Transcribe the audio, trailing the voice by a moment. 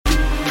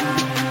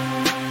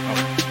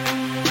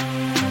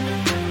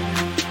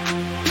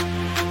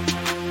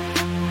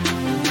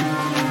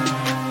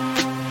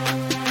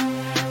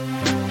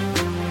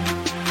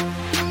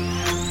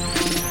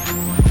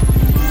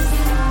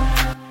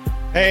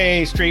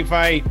Hey, Street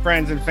Fight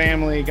friends and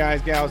family,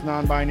 guys, gals,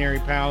 non-binary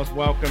pals,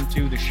 welcome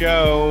to the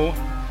show.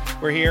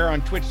 We're here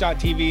on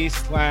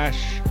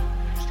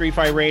twitch.tv/Street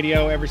Fight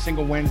Radio every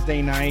single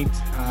Wednesday night.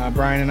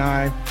 Brian and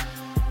I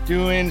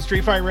doing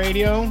Street Fight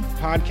Radio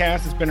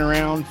podcast. It's been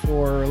around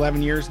for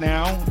 11 years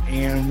now,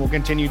 and we'll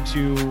continue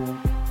to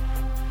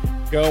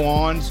go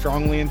on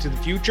strongly into the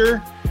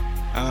future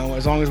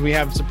as long as we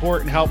have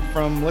support and help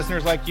from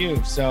listeners like you.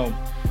 So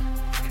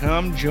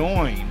come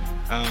join.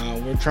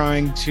 We're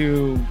trying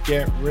to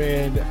get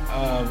rid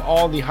of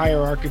all the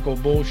hierarchical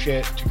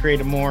bullshit to create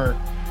a more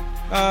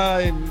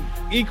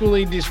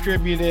equally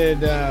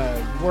distributed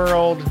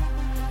world,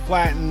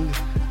 flattened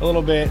a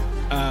little bit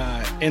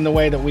in the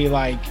way that we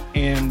like,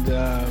 and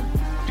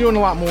doing a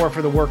lot more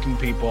for the working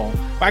people.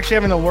 Actually,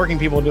 having the working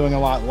people doing a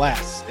lot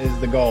less is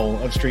the goal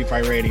of Street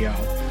Fight Radio.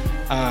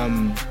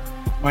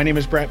 My name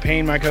is Brett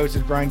Payne. My co-host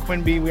is Brian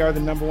Quinby. We are the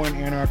 #1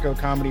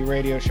 anarcho-comedy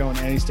radio show on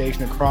any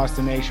station across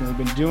the nation. We've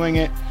been doing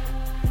it,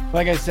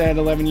 like I said,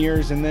 11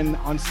 years. And then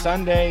on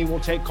Sunday, we'll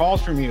take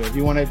calls from you. If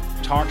you want to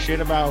talk shit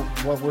about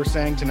what we're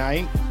saying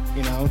tonight,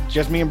 you know,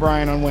 just me and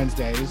Brian on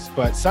Wednesdays.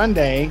 But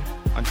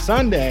on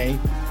Sunday,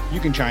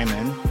 you can chime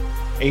in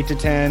 8 to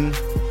 10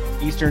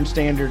 Eastern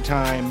Standard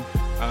Time.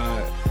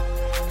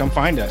 Come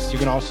find us. You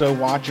can also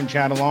watch and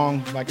chat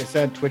along, like I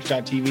said,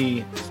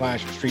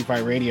 twitch.tv/Street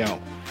Fight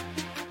Radio.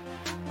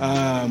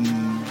 I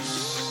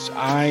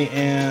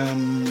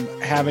am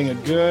having a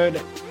good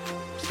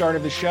start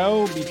of the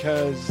show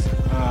because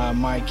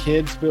my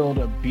kid spilled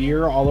a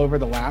beer all over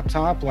the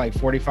laptop like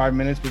 45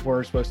 minutes before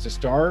we're supposed to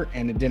start,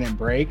 and it didn't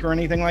break or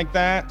anything like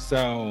that.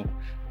 So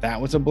that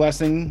was a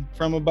blessing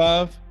from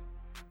above.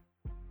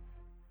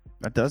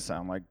 That does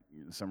sound like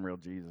some real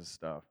Jesus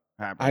stuff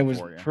happening. I was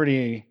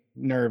pretty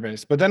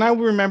nervous, but then I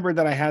remembered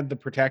that I had the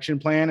protection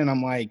plan, and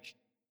I'm like,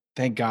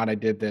 thank God I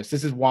did this.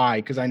 This is why,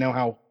 because I know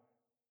how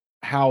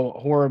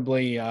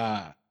horribly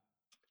how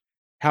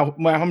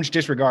much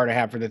disregard I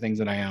have for the things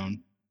that I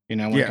own, you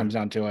know, when it comes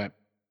down to it.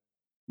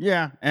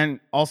 Yeah, and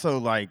also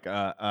like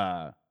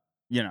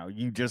you know,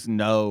 you just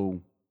know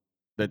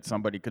that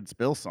somebody could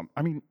spill some.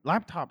 I mean,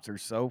 laptops are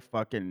so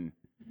fucking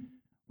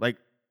like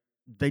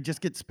they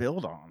just get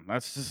spilled on.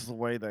 That's just the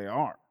way they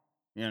are,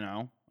 you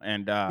know?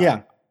 And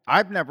I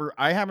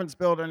haven't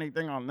spilled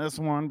anything on this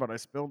one, but I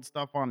spilled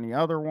stuff on the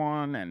other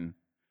one, and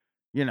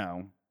you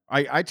know,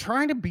 I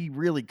try to be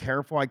really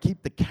careful. I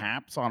keep the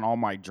caps on all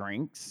my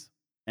drinks.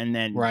 And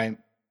then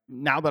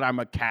now that I'm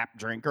a cap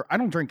drinker, I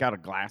don't drink out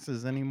of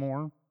glasses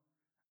anymore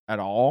at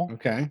all.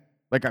 Okay.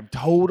 Like I've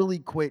totally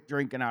quit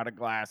drinking out of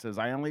glasses.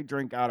 I only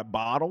drink out of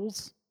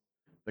bottles,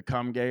 the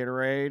Cum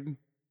Gatorade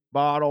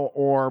bottle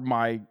or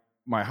my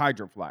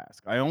Hydro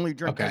Flask. I only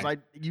drink because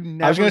you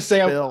never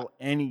spill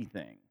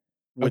anything.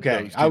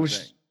 Okay. I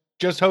was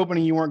just hoping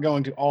you weren't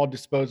going to all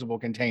disposable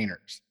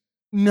containers.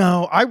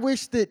 No, I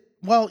wish that.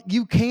 Well,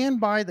 you can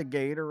buy the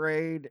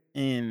Gatorade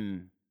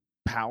in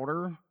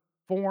powder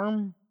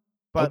form,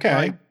 but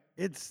like,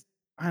 it's,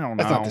 I don't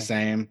know. That's not the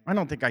same. I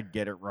don't think I'd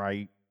get it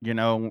right. You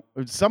know,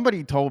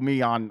 somebody told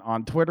me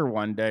on Twitter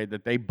one day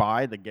that they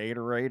buy the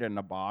Gatorade in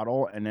a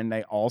bottle, and then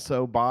they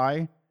also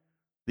buy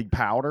the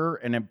powder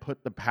and then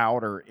put the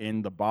powder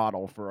in the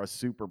bottle for a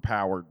super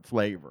powered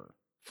flavor.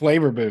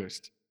 Flavor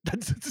boost.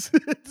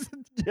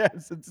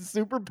 Yes, it's a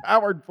super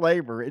powered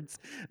flavor. It's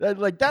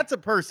like, that's a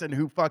person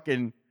who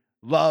fucking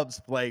loves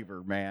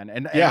flavor, man.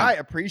 And I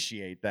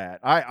appreciate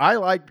that. I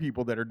like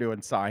people that are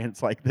doing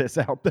science like this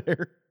out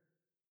there.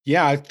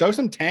 Yeah, throw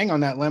some Tang on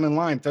that lemon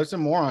lime. Throw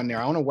some more on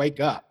there. I want to wake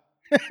up.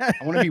 I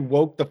want to be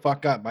woke the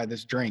fuck up by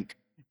this drink.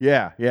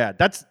 Yeah.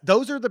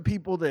 Those are the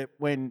people that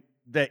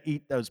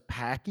eat those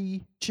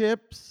Packy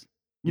chips.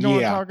 You know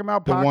what I'm talking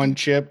about? The one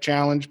chip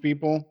challenge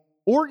people.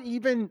 Or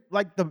even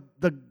like the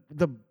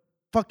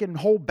fucking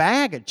whole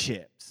bag of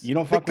chips. You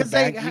don't fuck with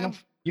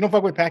you don't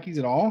fuck with Packies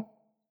at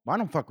all? I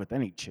don't fuck with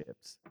any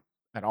chips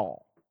at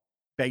all.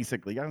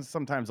 Basically,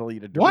 sometimes I'll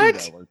eat a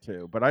Dorito or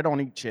two, but I don't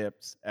eat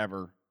chips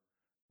ever.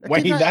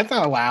 Wait, that's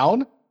not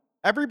allowed?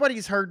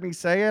 Everybody's heard me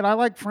say it. I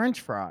like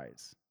French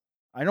fries.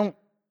 I don't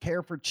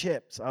care for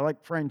chips. I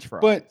like French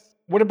fries. But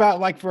what about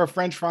like for a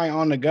French fry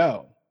on the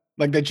go?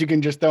 Like that you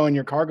can just throw in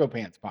your cargo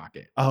pants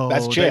pocket. Oh,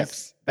 that's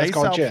chips. That's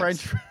called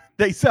chips.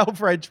 They sell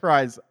French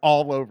fries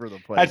all over the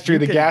place. That's true.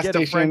 The gas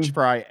station. A French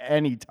fry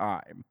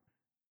anytime.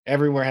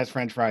 Everywhere has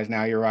French fries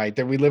now. You're right.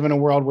 That we live in a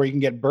world where you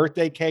can get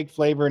birthday cake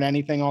flavored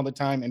anything all the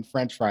time and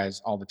French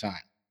fries all the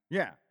time.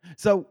 Yeah.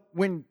 So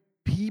when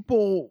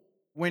people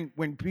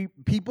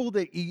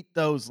that eat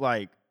those,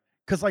 like,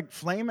 because like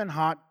Flamin'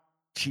 Hot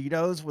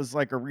Cheetos was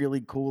like a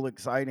really cool,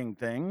 exciting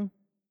thing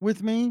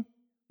with me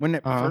when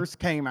it first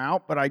came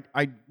out, but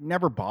I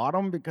never bought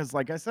them because,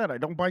 like I said, I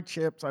don't buy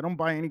chips. I don't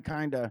buy any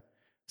kind of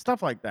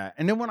stuff like that.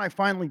 And then when I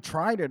finally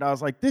tried it, I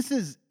was like, this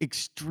is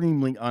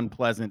extremely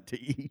unpleasant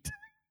to eat.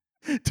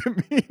 To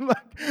me,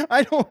 like,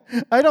 I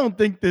don't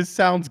think this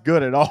sounds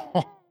good at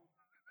all.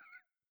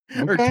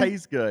 Or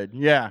tastes good.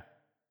 Yeah.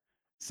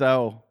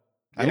 So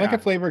I like a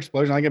flavor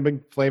explosion. I like a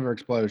big flavor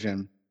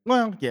explosion.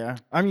 Well, yeah.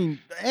 I mean,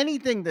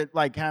 anything that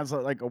like has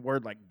like a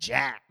word like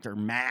jacked or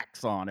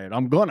max on it,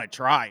 I'm gonna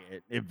try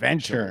it Sure.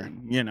 eventually,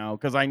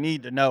 because I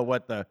need to know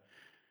what the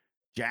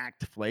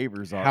jacked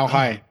flavors are. How Ugh.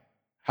 high?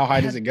 How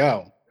high does Man, it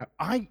go?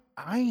 I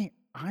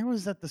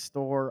was at the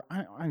store.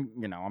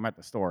 I'm at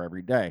the store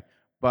every day,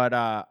 but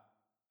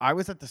I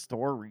was at the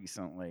store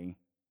recently,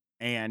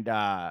 and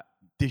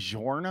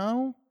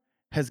DiGiorno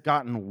has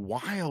gotten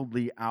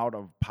wildly out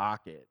of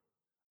pocket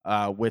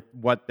with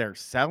what they're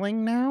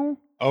selling now.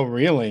 Oh,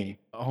 really?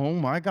 Oh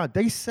my god,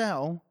 they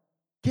sell,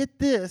 get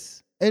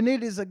this, and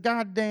it's a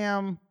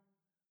goddamn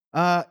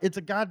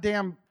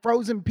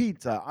frozen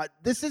pizza.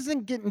 This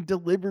isn't getting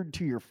delivered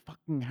to your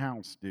fucking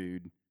house,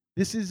 dude.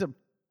 This is a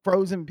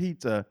frozen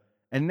pizza,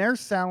 and they're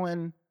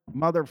selling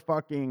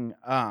motherfucking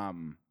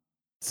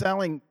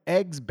selling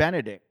eggs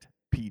Benedict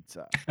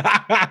pizza,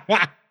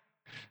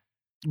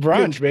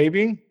 Brunch,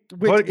 baby.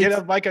 which Get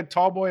up like a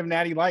tall boy of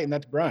Natty Light, and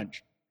that's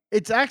brunch.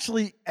 it's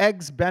actually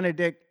eggs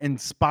Benedict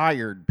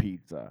inspired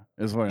pizza,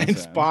 is what it And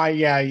says. Spy,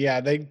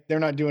 yeah. They're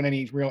not doing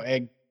any real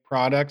egg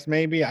products.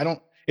 Maybe I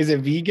don't. Is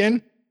it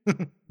vegan?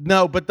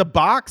 No, but the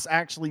box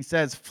actually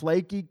says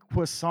flaky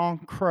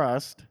croissant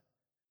crust,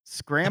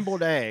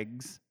 scrambled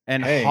eggs,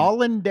 and Hey.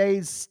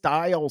 hollandaise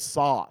style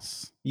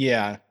sauce,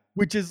 Yeah,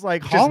 which is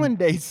like Just-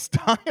 hollandaise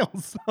style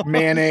sauce.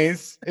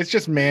 mayonnaise. It's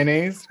just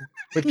mayonnaise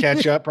with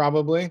ketchup,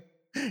 probably.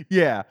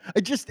 Yeah,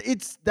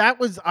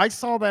 I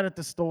saw that at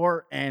the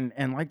store, and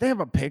like they have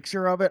a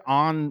picture of it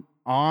on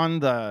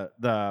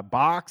the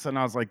box, and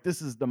I was like,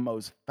 this is the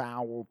most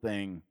foul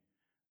thing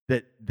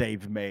that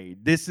they've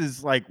made. This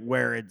is like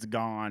where it's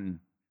gone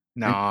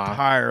Nah.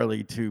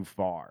 entirely too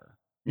far.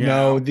 you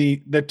No, know?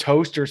 the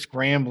toaster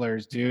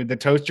scramblers, dude. The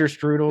toaster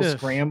strudel Ugh.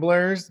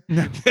 scramblers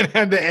that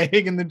have the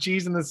egg and the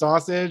cheese and the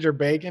sausage or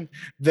bacon.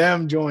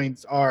 Them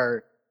joints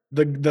are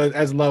the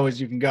as low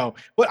as you can go.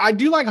 But I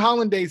do like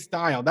hollandaise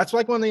style. That's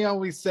like when they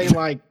always say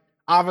like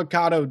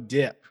avocado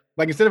dip.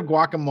 Like instead of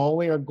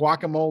guacamole or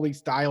guacamole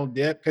style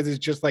dip, because it's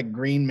just like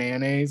green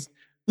mayonnaise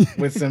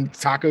with some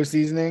taco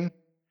seasoning.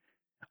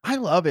 I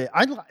love it.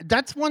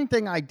 That's one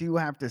thing I do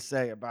have to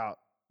say about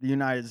the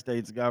United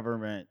States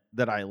government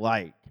that I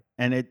like.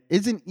 And it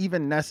isn't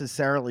even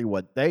necessarily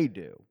what they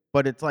do,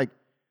 but it's like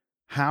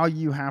how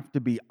you have to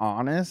be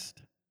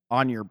honest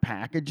on your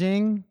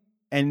packaging.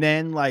 And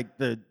then like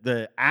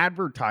the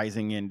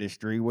advertising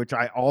industry, which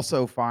I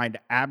also find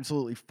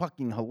absolutely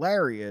fucking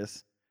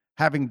hilarious,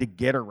 having to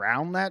get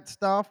around that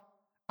stuff.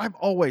 I've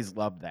always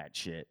loved that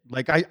shit.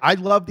 Like I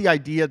love the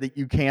idea that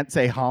you can't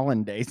say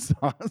hollandaise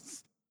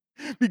sauce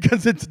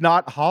because it's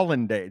not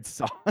hollandaise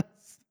sauce.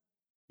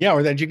 Yeah,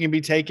 or that you can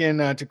be taken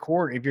to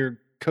court if your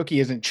cookie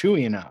isn't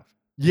chewy enough.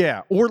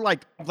 Yeah, or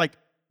like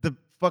the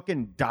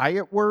fucking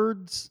diet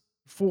words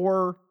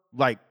for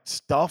like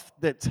stuff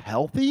that's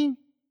healthy.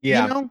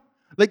 Yeah.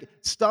 Like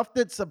stuff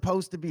that's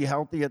supposed to be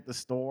healthy at the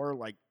store,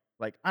 like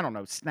I don't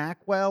know,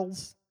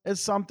 Snackwells is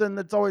something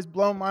that's always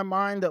blown my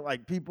mind. That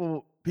like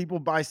people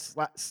buy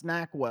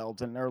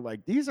Snackwells and they're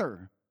like, these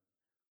are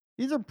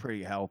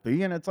pretty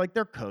healthy, and it's like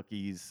they're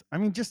cookies. I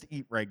mean, just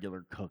eat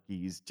regular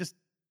cookies. Just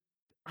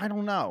I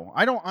don't know.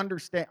 I don't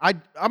understand.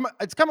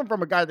 It's coming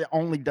from a guy that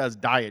only does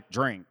diet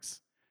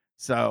drinks.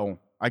 So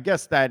I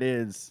guess that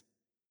is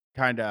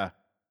kind of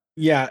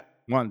Yeah.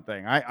 one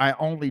thing. I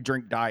only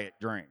drink diet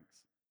drinks.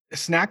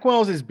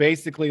 Snackwells is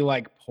basically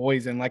like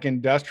poison, like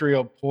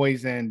industrial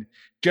poison,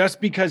 just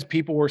because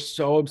people were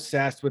so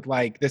obsessed with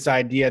like this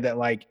idea that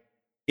like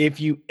if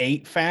you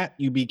ate fat,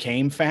 you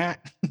became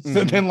fat.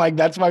 So then like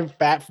that's why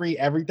fat-free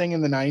everything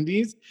in the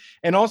 90s.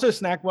 And also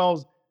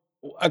Snackwells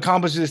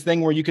accomplished this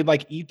thing where you could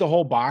like eat the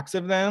whole box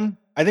of them.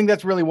 I think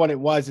that's really what it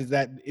was, is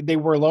that they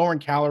were lower in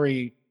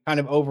calorie kind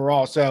of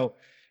overall. So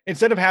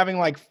instead of having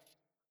like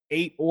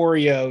 8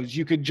 Oreos,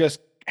 you could just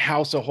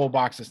house a whole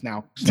box of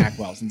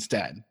Snackwells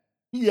instead.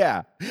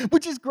 Yeah,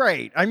 which is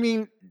great. I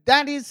mean,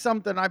 that is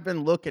something I've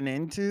been looking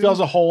into. Fills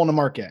a hole in the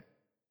market.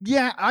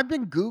 Yeah, I've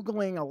been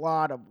Googling a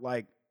lot of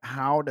like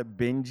how to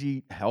binge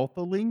eat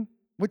healthily,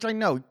 which I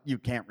know you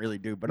can't really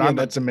do, but Yeah,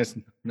 that's a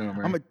misnomer.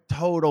 I'm a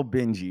total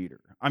binge eater.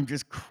 I'm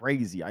just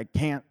crazy. I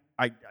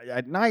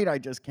at night I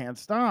just can't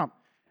stop.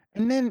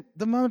 And then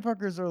the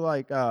motherfuckers are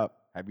like,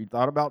 have you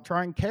thought about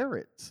trying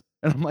carrots?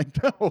 And I'm like,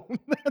 no,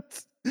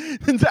 that's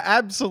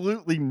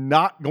absolutely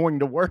not going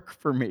to work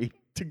for me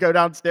to go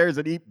downstairs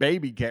and eat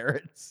baby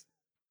carrots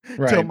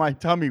till my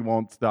tummy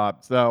won't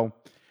stop. So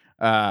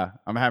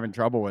I'm having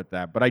trouble with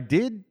that. But I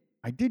did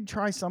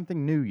try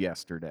something new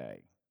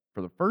yesterday.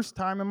 For the first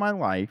time in my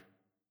life,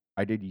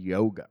 I did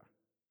yoga.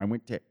 I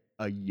went to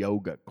a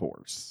yoga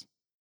class.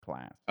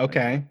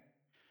 Okay.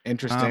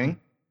 Interesting.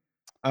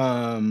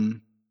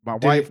 My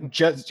wife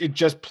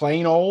just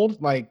plain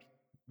old like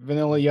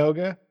vanilla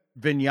yoga.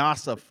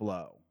 Vinyasa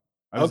flow.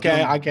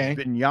 Okay.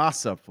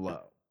 Vinyasa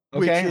flow.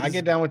 Okay, I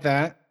get down with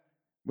that.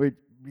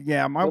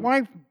 My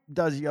wife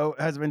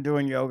has been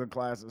doing yoga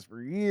classes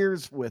for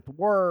years with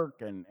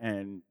work,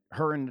 and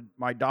her and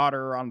my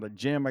daughter are on the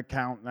gym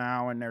account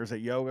now, and there's a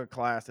yoga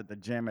class at the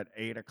gym at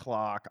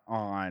 8:00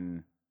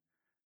 on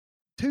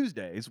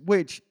Tuesdays,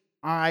 which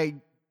I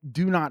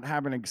do not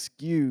have an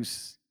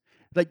excuse.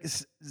 Like,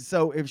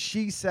 so if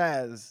she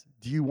says,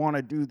 "Do you want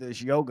to do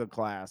this yoga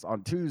class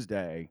on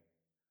Tuesday?"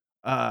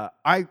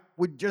 I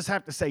would just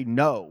have to say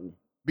no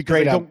because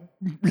Straight I up.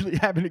 don't really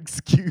have an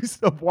excuse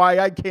of why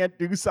I can't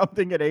do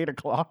something at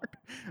 8:00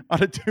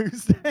 on a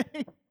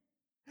Tuesday.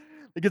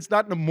 Like, it's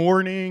not in the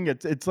morning.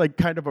 It's like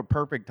kind of a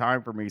perfect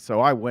time for me. So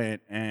I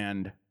went,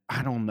 and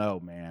I don't know,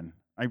 man.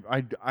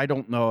 I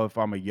don't know if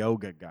I'm a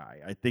yoga guy.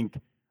 I think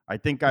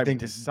I've think-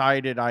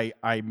 decided I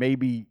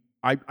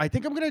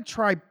think I'm gonna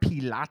try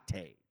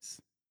Pilates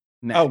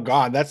next. Oh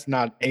God, that's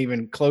not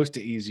even close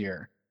to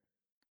easier.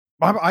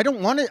 I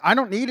don't want it. I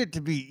don't need it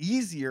to be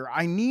easier.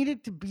 I need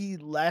it to be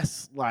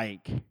less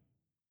like,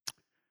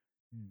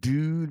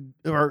 dude,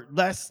 or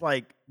less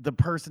like the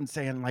person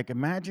saying, like,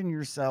 imagine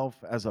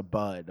yourself as a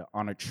bud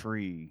on a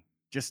tree,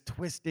 just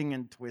twisting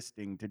and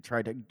twisting to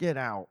try to get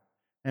out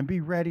and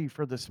be ready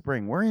for the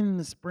spring. We're in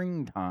the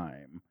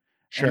springtime.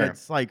 Sure. And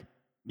it's like,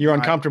 You're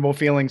uncomfortable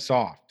feeling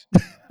soft.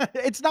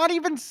 it's not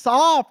even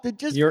soft. It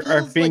just You're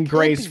feels being like hippie.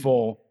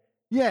 graceful.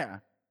 Yeah.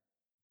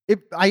 If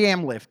I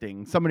am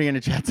lifting, somebody in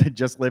the chat said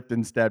just lift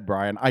instead,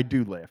 Brian. I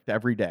do lift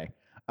every day.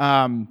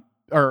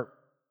 Or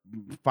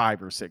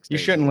 5 or 6 You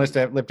days. shouldn't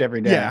lift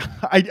every day. Yeah.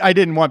 I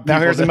didn't want Now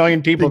people here's to a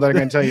million people that are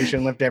going think to tell you you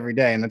shouldn't lift every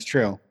day, and that's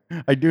true.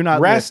 I do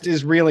not Rest lift.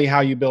 is really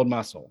how you build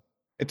muscle.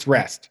 It's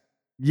rest.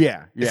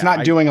 Yeah. It's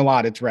not doing a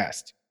lot. It's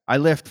rest. I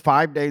lift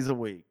 5 days a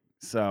week.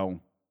 So,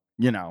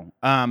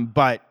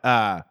 but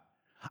I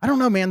don't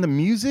know, man. The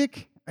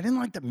music, I didn't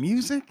like the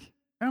music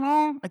at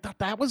all. I thought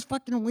that was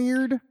fucking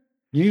weird.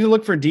 You need to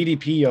look for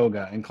DDP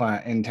yoga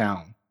in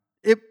town.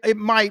 It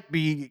might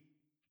be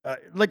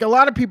like a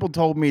lot of people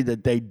told me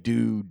that they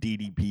do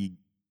DDP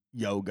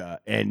yoga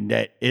and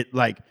that it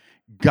like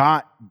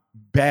got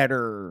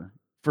better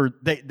for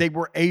they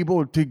were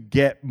able to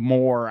get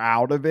more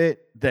out of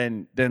it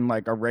than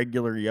like a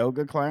regular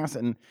yoga class.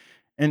 And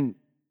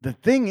the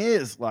thing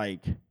is,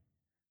 like,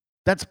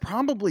 that's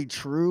probably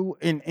true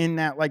in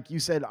that, like you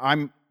said,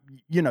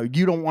 you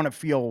don't want to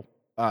feel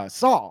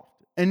soft.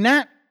 And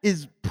that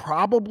is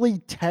probably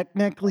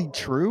technically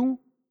true,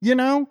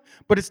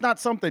 but it's not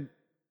something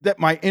that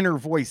my inner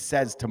voice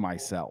says to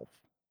myself.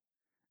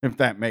 If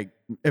that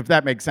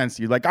makes sense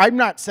to you. Like, I'm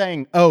not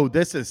saying, "Oh,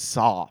 this is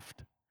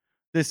soft.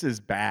 This is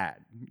bad."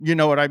 You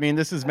know what I mean?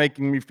 This is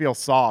making me feel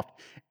soft.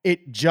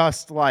 It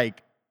just,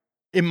 like,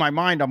 in my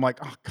mind, I'm like,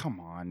 "Oh, come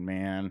on,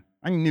 man.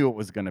 I knew it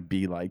was going to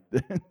be like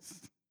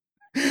this."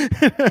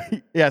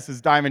 Yes,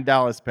 it's Diamond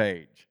Dallas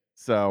Page.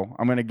 So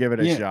I'm going to give it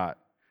a shot.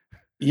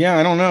 Yeah,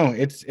 I don't know.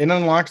 It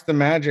unlocks the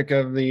magic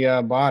of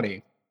the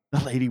body. The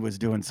lady was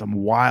doing some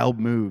wild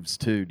moves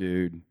too,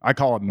 dude. I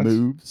call them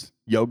moves,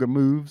 yoga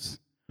moves.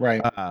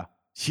 Right.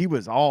 She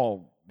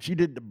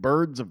did the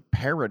Birds of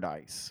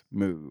Paradise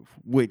move,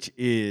 which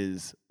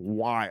is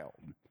wild.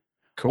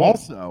 Cool.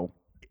 Also,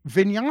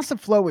 Vinyasa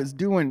Flow is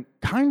doing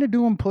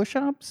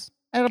push-ups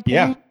at a point.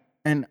 Yeah.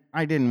 And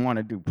I didn't want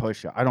to do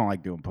push-ups. I don't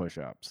like doing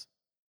push-ups.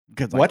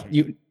 Because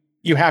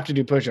you have to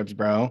do push-ups,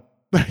 bro.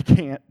 But I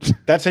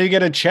can't. That's how you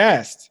get a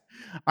chest.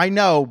 I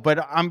know,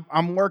 but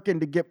I'm working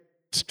to get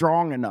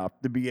strong enough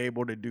to be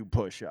able to do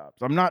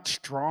push-ups. I'm not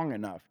strong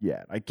enough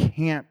yet. I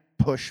can't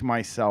push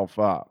myself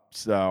up.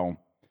 So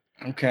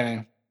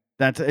okay.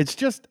 It's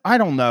just, I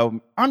don't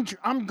know.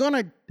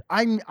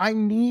 I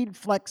need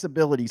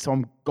flexibility, so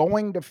I'm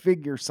going to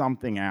figure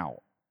something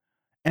out.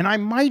 And I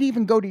might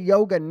even go to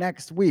yoga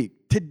next week.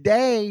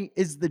 Today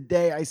is the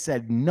day I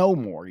said no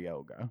more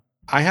yoga.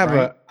 I have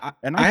I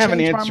have an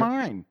changed answer. my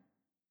mind.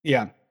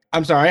 Yeah.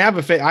 I'm sorry.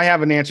 I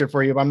have an answer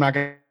for you, but I'm not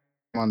going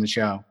to on the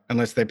show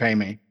unless they pay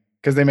me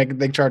because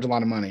they charge a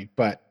lot of money,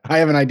 but I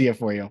have an idea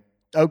for you.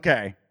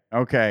 Okay.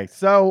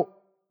 So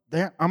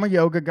I'm a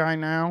yoga guy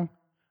now.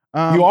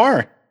 You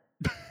are.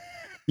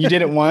 You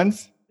did it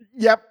once?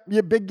 Yep. You're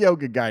a big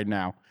yoga guy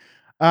now.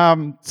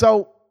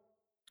 So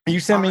you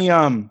sent me,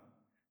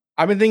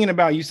 I've been thinking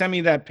about, you sent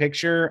me that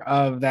picture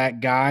of that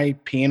guy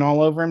peeing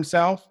all over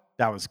himself.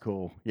 That was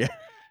cool. Yeah.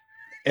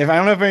 I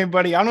don't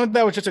know if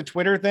that was just a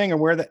Twitter thing or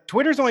where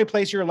Twitter's the only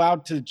place you're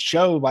allowed to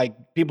show like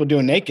people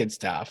doing naked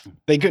stuff.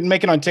 They couldn't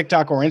make it on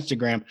TikTok or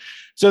Instagram.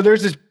 So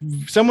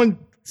someone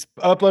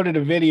uploaded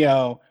a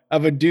video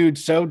of a dude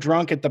so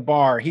drunk at the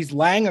bar. He's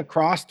laying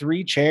across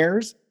 3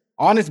 chairs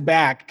on his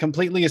back,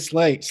 completely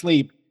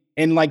asleep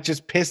and like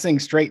just pissing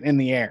straight in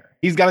the air.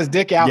 He's got his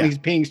dick out and he's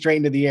peeing straight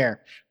into the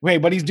air. Wait,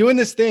 but he's doing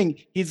this thing.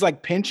 He's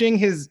like pinching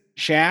his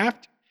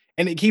shaft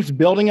and it keeps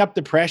building up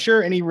the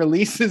pressure and he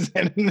releases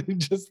it and it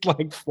just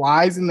like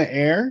flies in the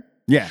air.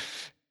 Yeah.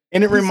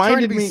 And it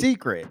reminded me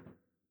secret.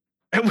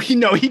 And he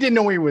didn't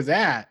know where he was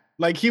at.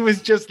 Like he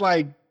was just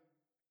like,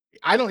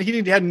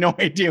 he had no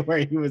idea where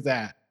he was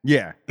at.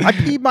 Yeah. I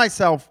peed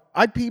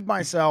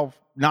myself,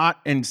 not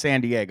in San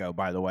Diego,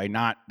 by the way,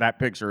 not that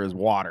picture is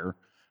water.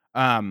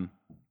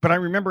 But I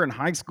remember in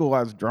high school,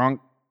 I was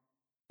drunk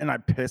and I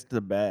pissed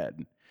the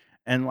bed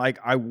and like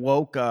I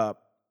woke up,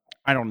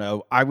 I don't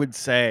know, I would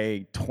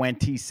say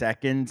 20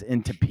 seconds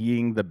into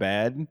peeing the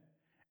bed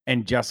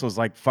and just was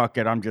like, fuck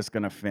it, I'm just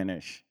going to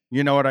finish.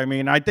 You know what I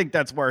mean? I think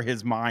that's where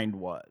his mind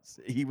was.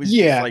 He was just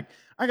Yeah. like,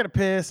 I gotta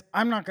piss.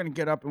 I'm not gonna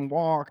get up and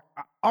walk.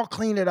 I'll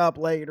clean it up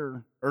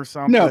later or No.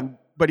 something.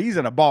 But he's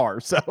in a bar,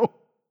 so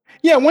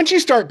Yeah, once you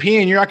start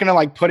peeing, you're not gonna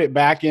like put it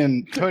back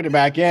in.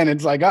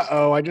 It's like,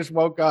 uh-oh, I just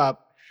woke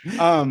up.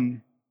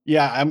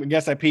 Yeah, I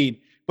guess I peed.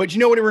 But you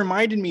know what it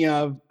reminded me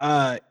of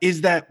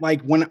is that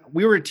like when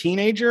we were a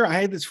teenager, I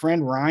had this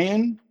friend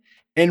Ryan,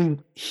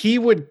 and he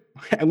would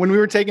when we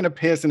were taking a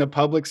piss in a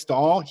public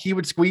stall, he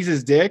would squeeze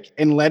his dick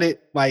and let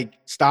it like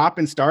stop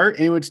and start,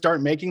 and it would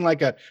start making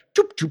like a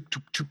choop choop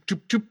choop choop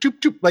choop choop choop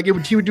choop. Like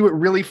he would do it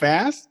really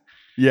fast.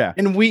 yeah.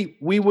 And we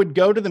would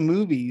go to the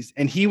movies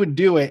and he would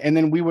do it, and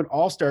then we would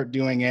all start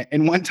doing it.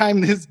 And one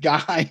time this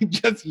guy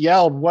just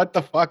yelled, "What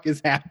the fuck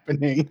is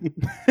happening?"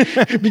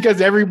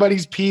 Because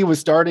everybody's pee was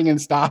starting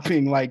and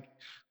stopping like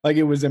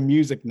it was a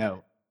music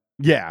note.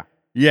 Yeah.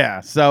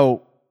 Yeah.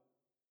 So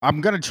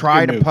I'm gonna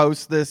try Good to move.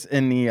 post this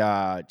in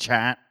the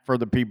chat for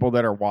the people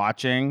that are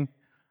watching.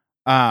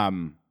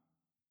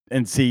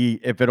 And see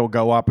if it'll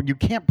go up. You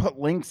can't put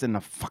links in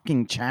the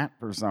fucking chat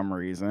for some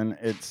reason.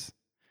 It's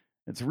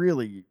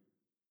really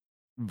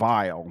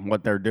vile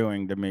what they're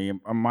doing to me.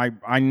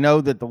 I know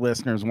that the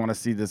listeners want to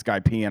see this guy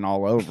peeing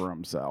all over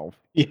himself.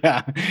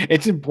 Yeah,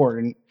 it's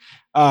important.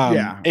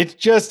 Yeah. It's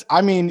just,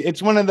 I mean,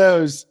 it's one of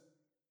those.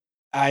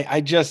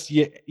 I just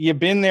you've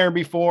been there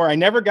before. I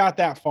never got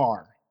that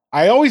far.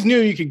 I always knew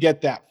you could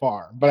get that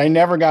far, but I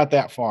never got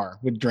that far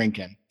with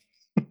drinking.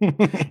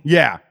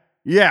 Yeah.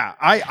 Yeah.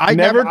 I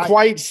never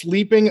quite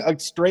sleeping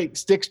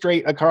stick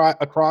straight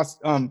across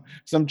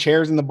some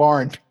chairs in the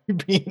bar and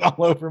being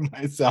all over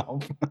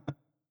myself.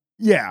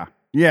 Yeah.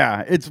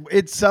 Yeah.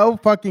 It's so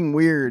fucking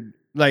weird.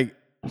 Like,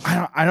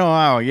 I don't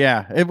know.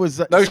 Yeah. It was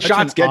Those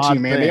shots get you,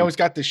 man. Thing. They always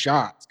got the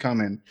shots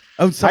coming.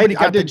 Oh, somebody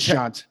got the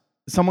shots.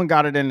 Someone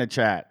got it in the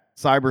chat.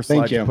 Cyber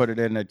Thank Sludge you. put it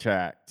in the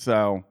chat.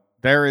 So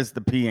there is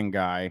the peeing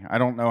guy. I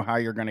don't know how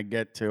you're gonna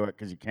get to it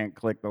because you can't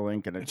click the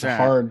link in the chat. It's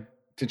hard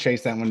to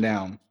chase that one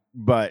down.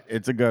 But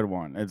it's a good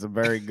one. It's a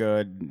very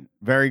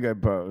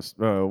good post.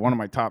 One of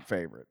my top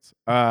favorites.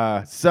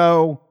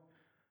 So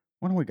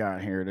what do we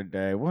got here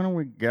today? What do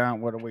we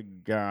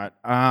got?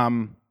 I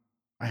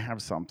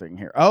have something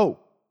here. Oh,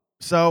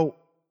 so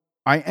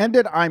I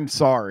ended I'm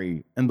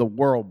sorry and the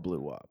world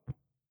blew up.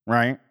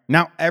 Right?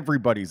 Now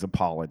everybody's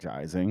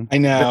apologizing. I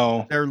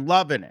know. They're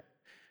loving it.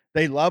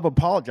 They love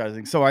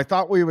apologizing. So I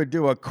thought we would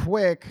do a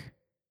quick,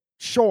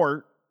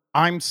 short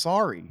I'm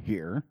sorry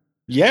here.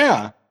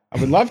 Yeah. I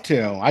would love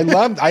to. I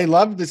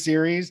love the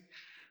series.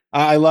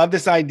 I love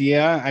this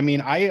idea. I mean,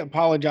 I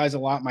apologize a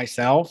lot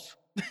myself.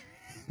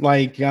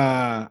 Like,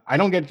 I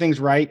don't get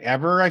things right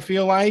ever. I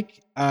feel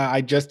like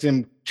I just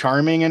am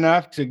charming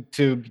enough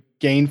to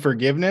gain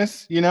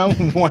forgiveness. You know,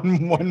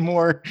 one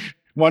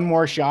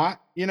more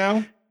shot. You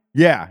know.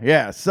 Yeah,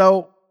 yeah.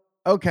 So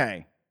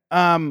okay,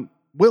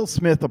 Will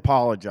Smith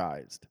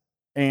apologized,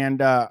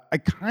 and I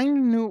kind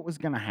of knew it was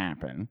going to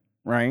happen.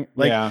 Right?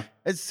 Like, yeah.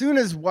 As soon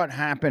as what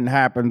happened.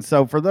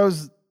 So for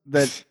those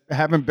that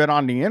haven't been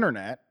on the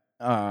internet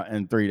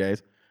in 3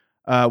 days,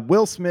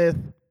 Will Smith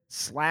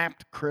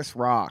slapped Chris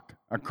Rock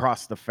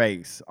across the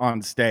face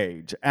on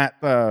stage at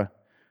the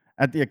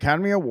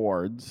Academy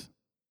Awards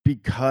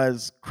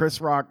because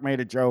Chris Rock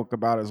made a joke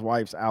about his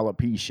wife's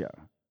alopecia.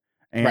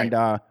 And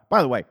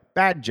by the way,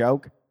 bad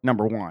joke,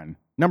 number one.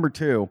 Number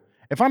two,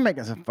 if I'm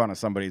making fun of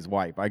somebody's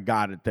wife, I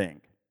gotta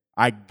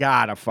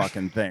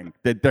fucking think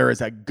that there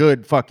is a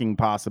good fucking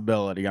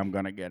possibility I'm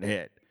gonna get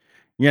hit.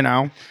 You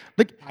know?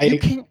 Like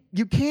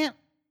you can't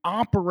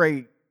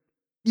operate,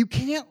 you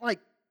can't like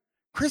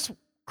Chris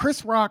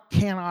Rock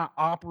cannot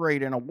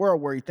operate in a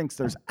world where he thinks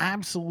there's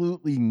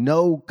absolutely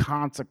no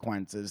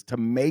consequences to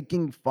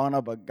making fun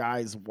of a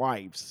guy's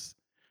wife's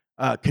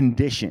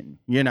condition,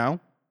 you know?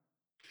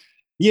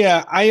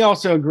 Yeah, I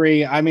also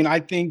agree. I mean, I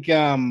think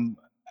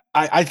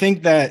I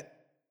think that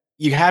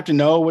you have to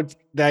know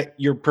that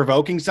you're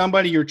provoking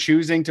somebody, you're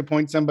choosing to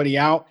point somebody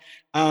out.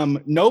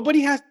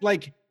 Nobody has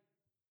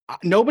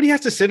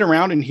to sit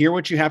around and hear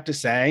what you have to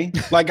say.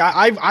 Like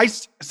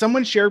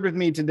someone shared with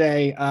me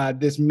today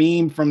this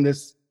meme from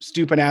this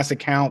stupid ass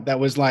account that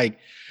was like,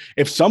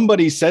 if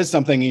somebody says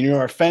something and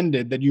you're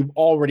offended, that you've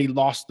already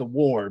lost the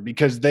war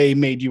because they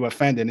made you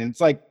offended. And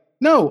it's like,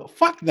 no,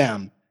 fuck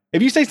them.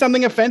 If you say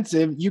something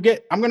offensive,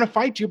 I'm going to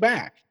fight you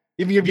back.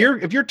 If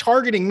you're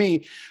targeting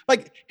me,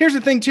 like, here's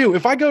the thing too.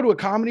 If I go to a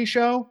comedy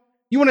show,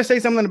 you want to say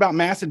something about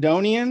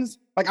Macedonians,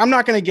 like, I'm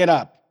not going to get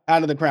up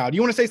out of the crowd.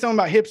 You want to say something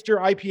about hipster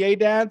IPA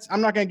dads?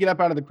 I'm not going to get up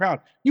out of the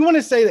crowd. You want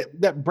to say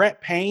that Brett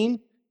Payne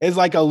is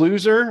like a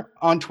loser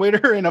on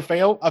Twitter and a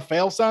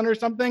fail son or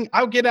something?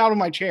 I'll get out of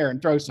my chair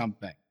and throw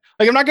something.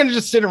 Like, I'm not going to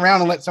just sit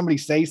around and let somebody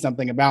say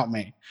something about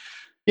me.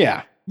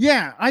 Yeah.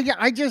 Yeah.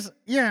 I just,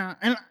 yeah.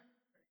 And,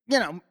 you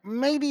know,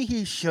 maybe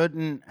he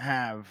shouldn't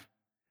have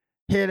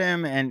hit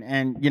him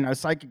and, you know,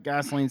 Psychic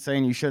Gasoline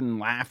saying you shouldn't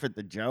laugh at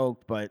the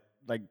joke, but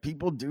like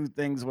people do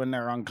things when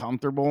they're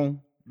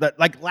uncomfortable. That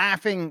like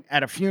laughing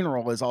at a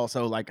funeral is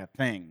also like a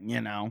thing,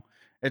 you know?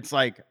 It's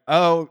like,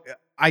 oh,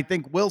 I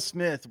think Will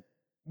Smith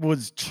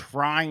was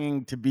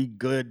trying to be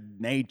good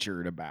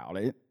natured about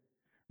it,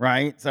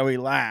 right? So he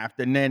laughed,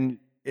 and then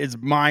his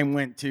mind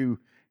went to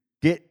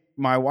get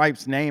my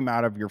wife's name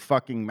out of your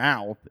fucking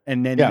mouth,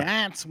 and then Yeah.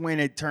 that's when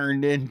it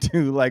turned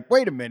into like,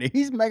 wait a minute,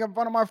 he's making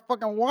fun of my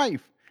fucking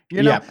wife,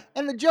 you know? Yeah.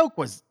 And the joke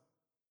was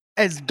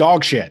as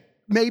Dog shit.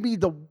 maybe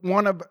the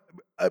one of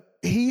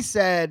he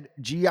said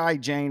G.I.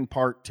 Jane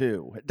Part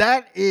 2.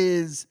 That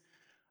is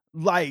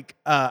like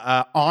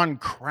on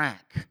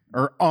crack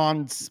or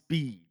on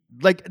speed.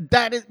 Like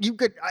that is you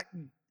could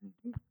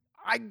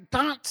I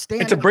thought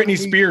stand It's a Britney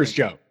Spears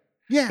joke.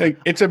 Yeah. Like,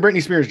 it's a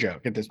Britney Spears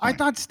joke at this point. I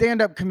thought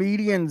stand-up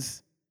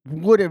comedians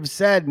would have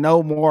said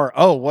no more.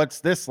 Oh,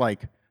 what's this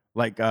like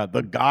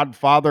The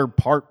Godfather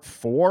Part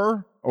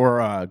 4 or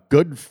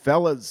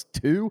Goodfellas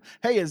 2?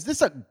 Hey, is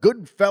this a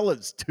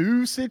Goodfellas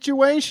 2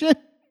 situation?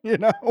 You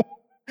know,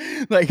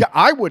 like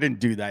I wouldn't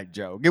do that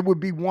joke. It would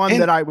be one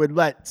that I would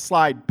let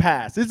slide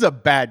past. It's a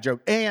bad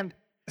joke. And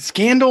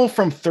scandal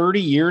from 30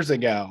 years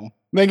ago.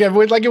 Like it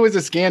was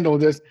a scandal.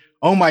 Just,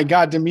 oh my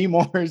God, Demi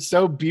Moore is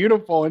so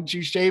beautiful and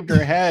she shaved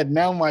her head.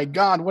 Now, my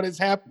God, what has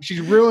happened? She's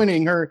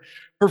ruining her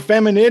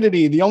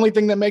femininity. The only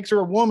thing that makes her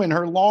a woman,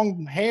 her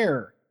long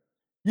hair.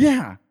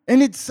 Yeah.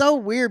 And it's so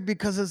weird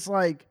because it's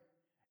like,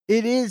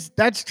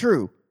 that's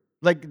true.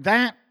 Like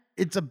that,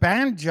 it's a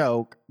bad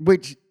joke,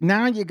 which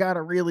now you got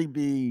to really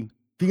be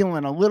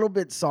feeling a little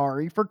bit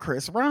sorry for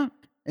Chris Rock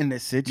in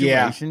this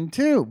situation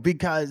too,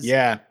 because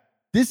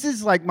this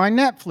is like my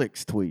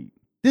Netflix tweet.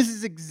 This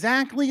is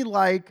exactly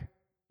like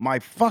my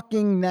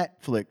fucking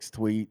Netflix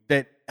tweet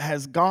that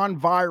has gone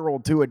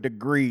viral to a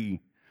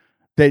degree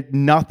that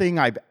nothing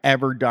I've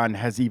ever done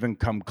has even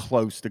come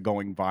close to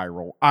going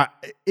viral. I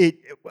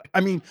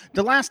mean,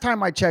 the last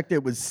time I checked,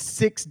 it was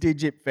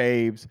 6-digit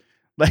faves,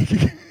 like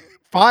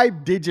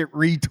 5-digit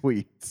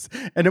retweets.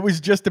 And it was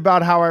just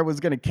about how I was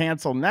going to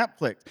cancel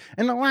Netflix.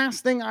 And the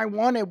last thing I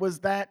wanted was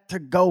that to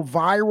go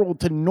viral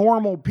to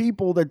normal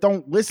people that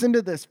don't listen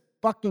to this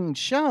fucking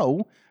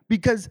show,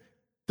 because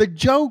the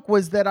joke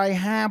was that I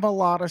have a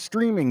lot of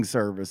streaming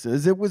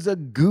services. It was a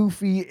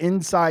goofy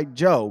inside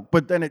joke,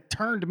 but then it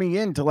turned me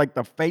into like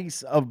the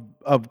face of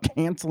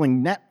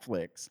canceling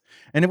Netflix.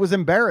 And it was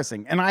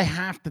embarrassing. And I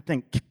have to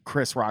think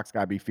Chris Rock's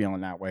got to be feeling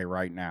that way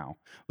right now.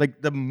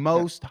 Like the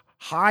most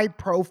high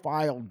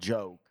profile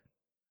joke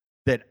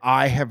that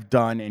I have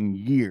done in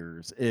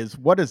years is,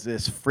 what is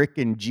this,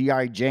 frickin'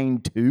 G.I.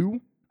 Jane 2?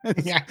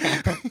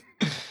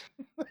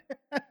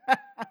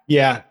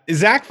 Yeah.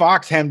 Zach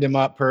Fox hemmed him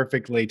up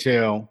perfectly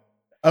too.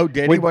 Oh,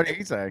 did he? What did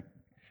he say?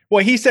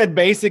 Well, he said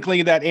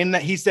basically that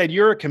he said,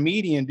 you're a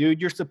comedian, dude.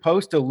 You're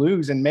supposed to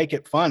lose and make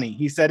it funny.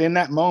 He said in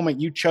that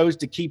moment, you chose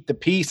to keep the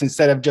peace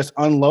instead of just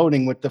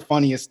unloading with the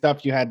funniest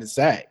stuff you had to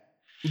say.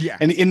 Yeah.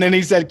 And then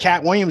he said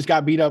Cat Williams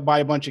got beat up by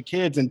a bunch of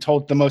kids and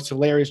told the most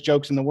hilarious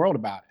jokes in the world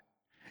about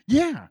it.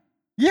 Yeah.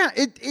 Yeah.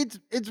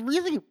 It's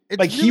really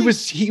like really...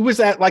 he was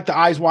at like the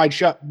Eyes Wide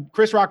Shut.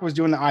 Chris Rock was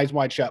doing the Eyes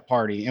Wide Shut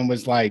party and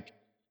was like,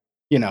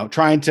 you know,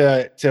 trying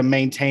to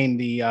maintain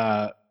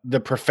the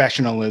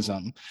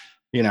professionalism,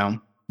 you know?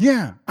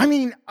 Yeah. I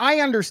mean, I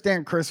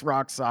understand Chris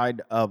Rock's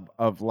side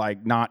of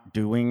like not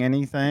doing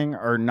anything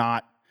or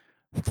not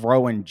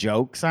throwing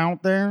jokes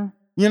out there.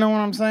 You know what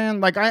I'm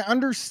saying? Like, I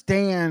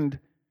understand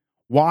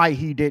why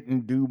he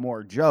didn't do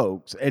more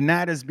jokes. And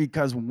that is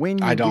because when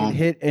you get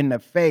hit in the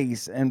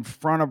face in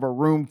front of a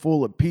room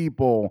full of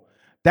people,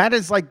 that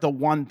is like the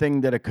one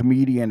thing that a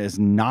comedian is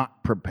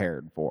not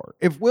prepared for.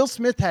 If Will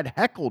Smith had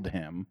heckled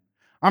him,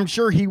 I'm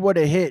sure he would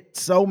have hit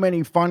so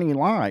many funny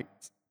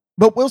lines,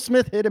 but Will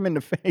Smith hit him in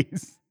the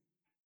face.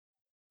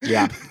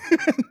 Yeah.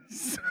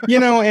 You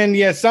know, and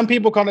yeah, some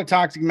people call it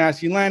toxic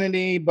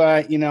masculinity,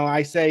 but you know,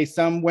 I say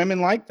some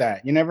women like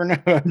that. You never know.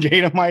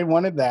 Jada might have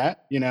wanted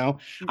that, you know.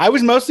 I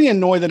was mostly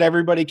annoyed that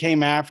everybody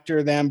came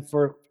after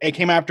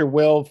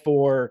Will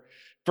for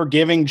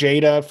forgiving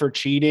Jada for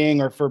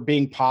cheating or for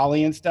being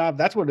poly and stuff.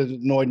 That's what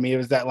annoyed me. It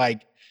was that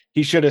like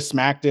he should have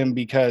smacked him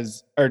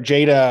or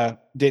Jada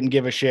didn't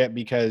give a shit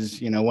because,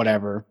 you know,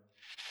 whatever.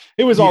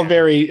 It was all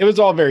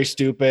very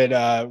stupid.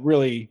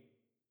 Really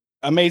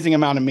amazing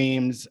amount of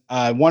memes,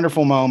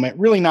 wonderful moment,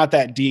 really not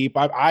that deep.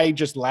 I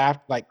just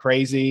laughed like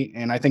crazy.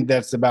 And I think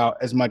that's about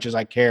as much as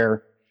I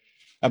care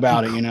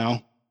about it, you know?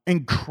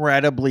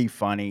 Incredibly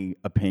funny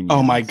opinions.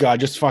 Oh my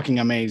God, just fucking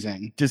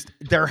amazing. Just,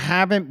 there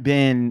haven't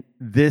been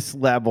this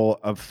level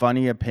of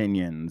funny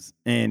opinions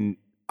in,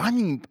 I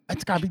mean,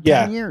 it's got to be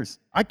 10 years.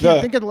 I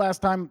can't think of the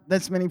last time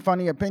this many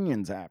funny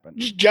opinions happened.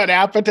 Judd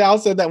Apatow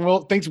said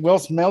that thinks Will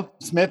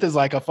Smith is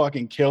like a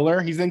fucking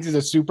killer. He thinks he's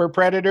a super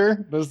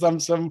predator. There's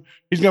he's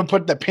going to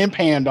put the pimp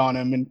hand on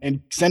him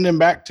and send him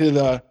back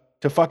to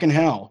fucking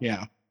hell.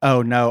 Yeah.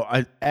 Oh no.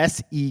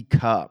 S.E.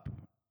 Cupp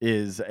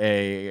is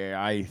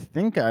I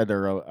think I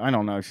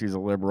don't know if she's a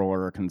liberal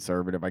or a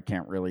conservative. I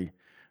can't really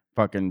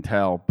fucking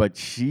tell, but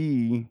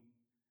she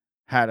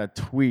had a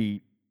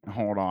tweet.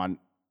 Hold on.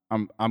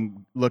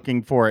 I'm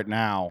looking for it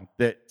now,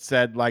 that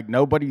said like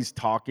nobody's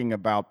talking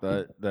about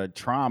the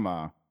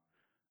trauma.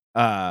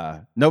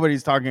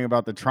 Nobody's talking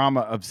about the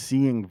trauma of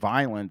seeing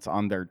violence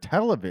on their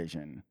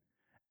television.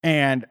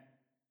 And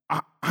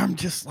I'm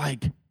just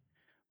like,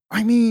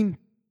 I mean,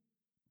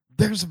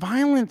 there's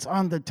violence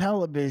on the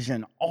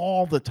television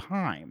all the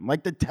time.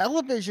 Like the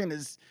television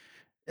is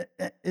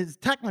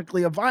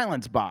technically a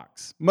violence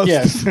box.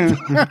 Yes. Of the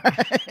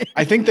time.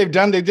 I think they've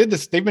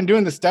been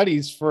doing the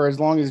studies for as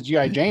long as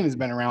G.I. Jane has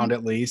been around,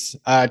 at least,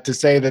 to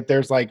say that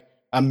there's like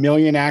 1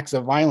 million acts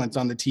of violence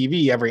on the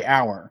TV every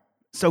hour.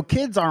 So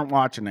kids aren't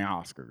watching the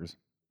Oscars.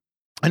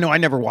 I know I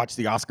never watched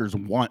the Oscars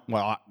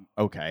well,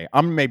 okay.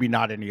 I'm maybe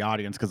not in the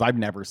audience because I've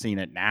never seen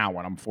it now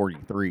when I'm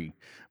 43.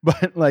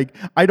 But like,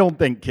 I don't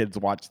think kids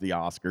watch the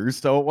Oscars.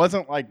 So it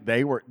wasn't like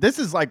this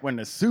is like when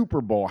the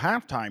Super Bowl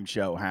halftime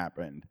show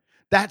happened.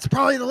 That's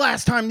probably the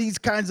last time these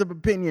kinds of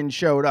opinions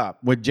showed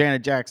up with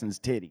Janet Jackson's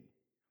titty.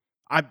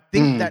 I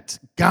think that's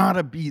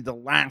gotta be the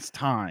last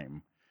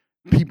time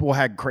people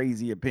had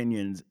crazy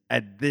opinions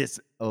at this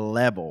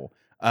level.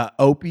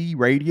 Opie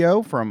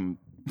Radio from,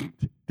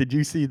 did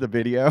you see the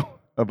video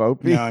of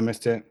Opie? No, I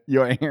missed it.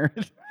 You ain't hear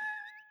it?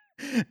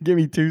 Give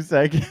me 2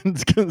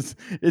 seconds because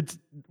it's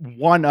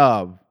one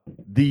of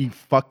the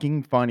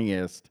fucking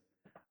funniest,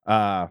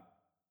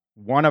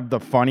 one of the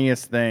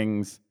funniest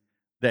things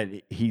that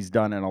he's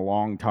done in a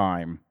long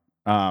time.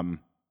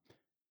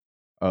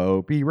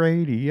 Opie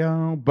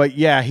Radio. But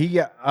yeah,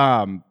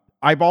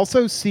 I've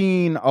also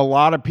seen a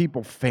lot of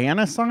people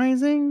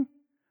fantasizing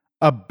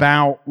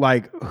about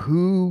like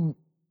who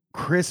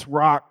Chris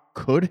Rock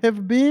could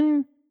have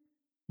been.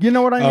 You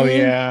know what I mean? Oh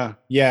yeah.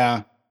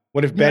 Yeah.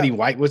 What if Betty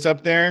White was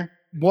up there?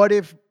 What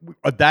if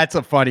that's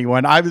a funny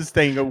one? I was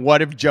thinking,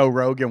 what if Joe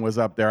Rogan was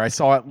up there? I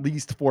saw at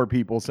least 4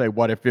 people say,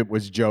 what if it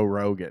was Joe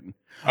Rogan?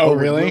 Oh,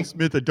 really? Will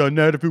Smith had done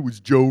that if it was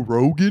Joe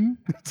Rogan?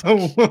 That's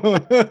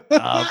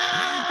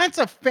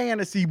a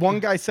fantasy. One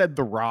guy said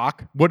The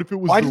Rock. What if it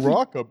was The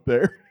Rock up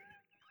there?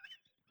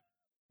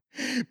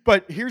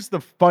 But here's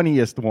the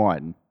funniest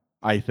one,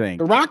 I think.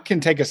 The Rock can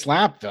take a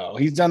slap, though.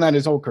 He's done that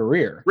his whole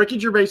career. Ricky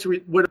Gervais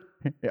would.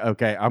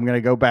 Okay, I'm going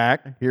to go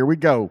back. Here we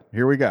go.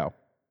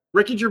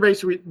 Ricky Gervais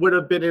would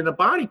have been in a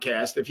body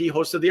cast if he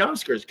hosted the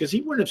Oscars because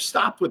he wouldn't have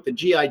stopped with the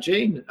G.I.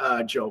 Jane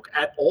joke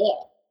at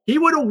all. He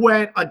would have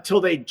went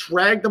until they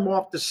dragged him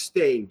off the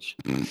stage.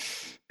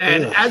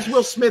 And as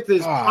Will Smith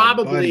is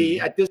probably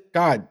at this.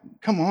 God,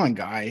 come on,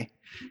 guy.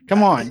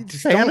 Come on.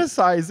 Just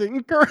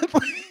fantasizing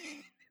currently.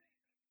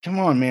 Come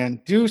on,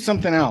 man. Do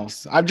something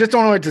else. I just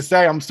don't know what to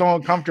say. I'm so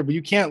uncomfortable.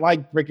 You can't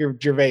like Ricky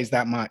Gervais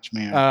that much,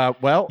 man.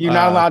 Well, you're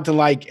not allowed to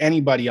like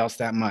anybody else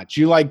that much.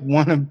 You like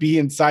want to be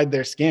inside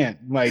their skin.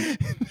 Like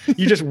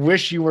you just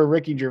wish you were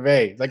Ricky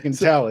Gervais. I can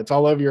tell. It's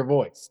all over your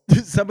voice.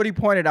 Somebody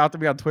pointed out to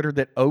me on Twitter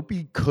that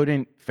Opie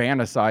couldn't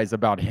fantasize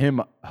about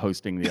him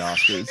hosting the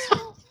Oscars.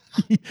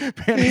 He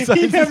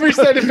never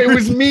said if it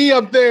was me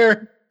up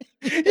there.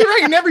 You're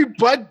right. And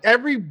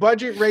every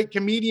budget rate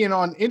comedian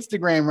on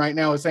Instagram right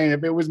now is saying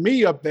if it was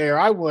me up there,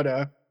 I would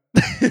have.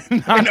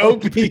 And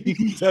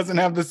Opie doesn't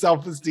have the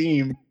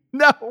self-esteem.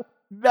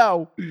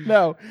 No.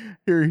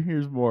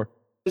 Here's more.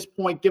 At this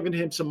point, giving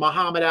him some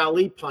Muhammad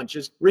Ali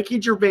punches,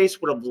 Ricky Gervais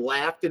would have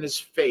laughed in his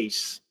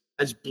face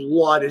as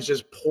blood is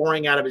just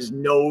pouring out of his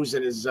nose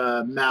and his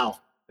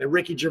mouth. And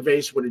Ricky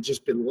Gervais would have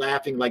just been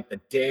laughing like the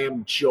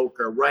damn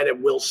Joker right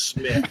at Will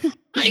Smith.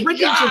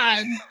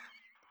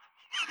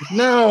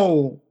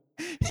 No.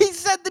 He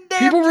said the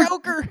damn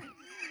Joker.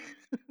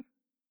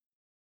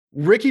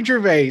 Ricky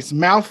Gervais,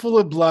 mouthful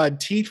of blood,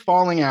 teeth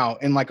falling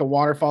out in like a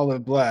waterfall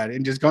of blood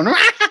and just going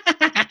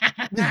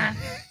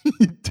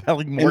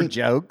telling more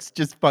jokes,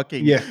 just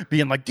fucking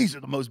being like, these are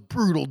the most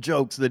brutal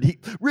jokes that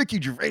Ricky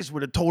Gervais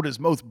would have told his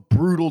most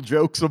brutal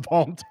jokes of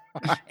all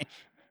time.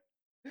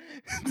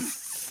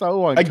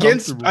 So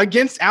uncomfortable.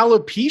 Against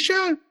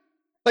alopecia?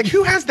 Like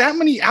who has that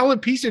many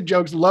alopecia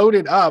jokes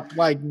loaded up,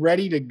 like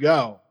ready to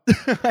go?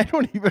 I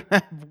don't even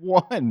have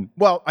one.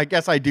 Well, I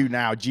guess I do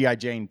now. G.I.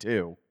 Jane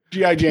 2.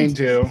 G.I. Jane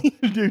 2.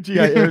 Dude,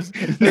 G.I. There's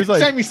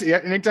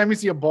anytime you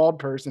see a bald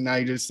person now,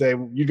 you just say,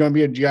 you're going to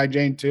be a G.I.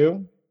 Jane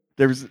 2?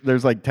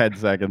 There's like 10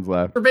 seconds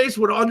left. Gervais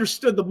would have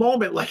understood the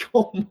moment, like,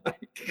 oh my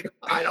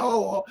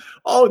God,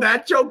 oh,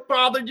 that joke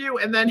bothered you?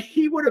 And then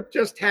he would have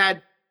just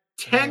had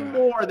 10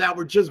 more that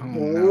were just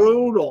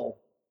brutal.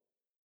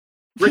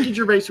 No. Ricky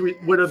Gervais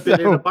would have been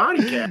in a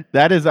body cast.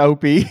 That is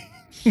Opie.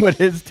 What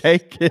his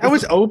take is. That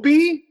was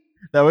Opie?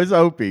 That was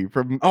Opie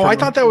from I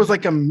thought that was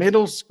like a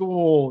middle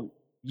school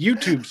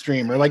YouTube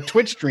streamer, like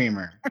Twitch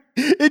streamer.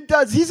 It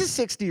does. He's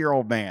a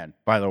 60-year-old man,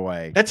 by the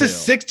way. That's a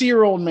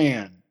 60-year-old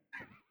man.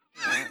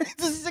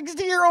 It's a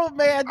 60-year-old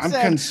man. I'm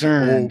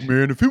concerned. Oh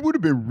man, if it would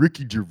have been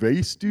Ricky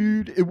Gervais,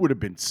 dude, it would have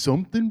been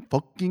something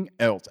fucking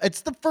else.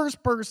 It's the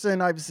first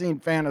person I've seen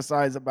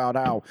fantasize about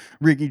how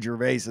Ricky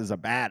Gervais is a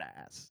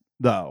badass,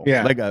 though.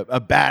 Yeah, like a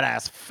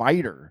badass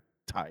fighter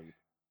type.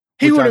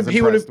 He would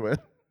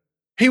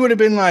have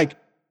been like,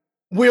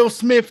 Will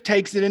Smith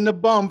takes it in the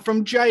bum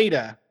from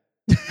Jada.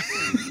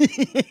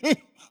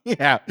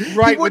 Yeah,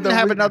 right. He wouldn't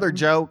have another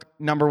joke.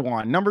 Number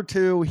one. Number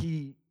two,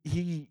 he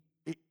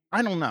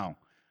I don't know.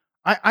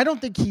 I don't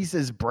think he's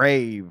as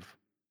brave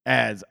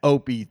as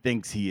Opie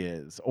thinks he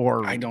is.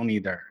 Or I don't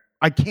either.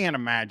 I can't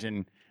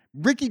imagine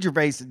Ricky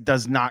Gervais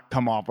does not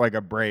come off like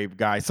a brave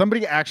guy.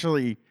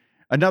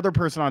 Another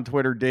person on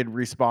Twitter did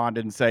respond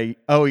and say,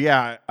 "Oh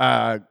yeah,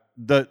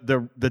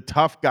 the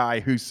tough guy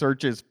who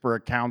searches for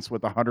accounts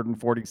with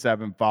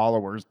 147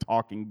 followers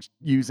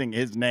using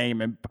his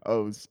name and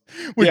posts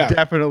would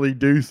definitely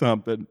do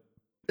something."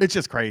 It's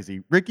just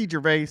crazy. Ricky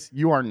Gervais,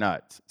 you are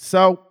nuts.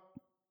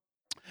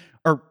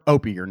 Or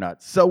Opie, you're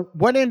nuts. So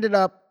what ended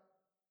up,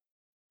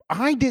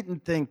 I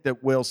didn't think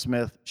that Will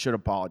Smith should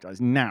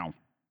apologize. Now,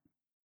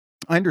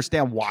 I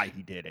understand why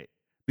he did it.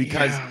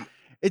 Because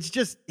it's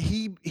just,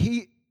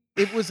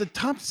 it was a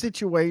tough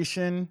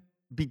situation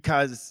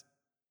because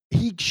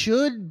he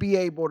should be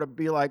able to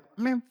be like,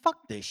 man,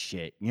 fuck this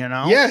shit, you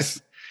know?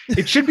 Yes.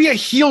 It should be a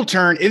heel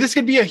turn. This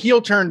could be a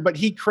heel turn, but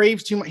he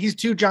craves too much. He's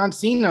too John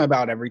Cena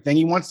about everything.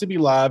 He wants to be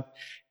loved.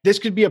 This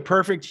could be a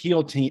perfect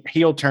heel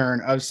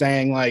turn of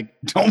saying, like,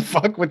 don't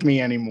fuck with me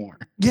anymore.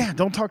 Yeah,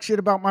 don't talk shit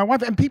about my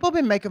wife. And people have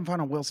been making fun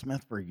of Will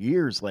Smith for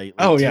years lately.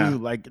 Oh, too. yeah.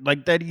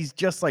 Like that he's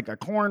just like a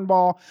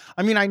cornball.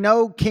 I mean, I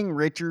know King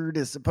Richard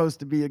is supposed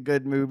to be a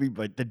good movie,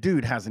 but the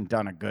dude hasn't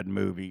done a good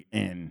movie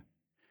in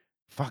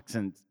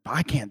since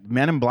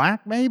Men in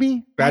Black,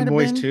 maybe? Bad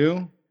Boys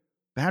 2?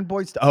 Bad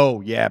Boys.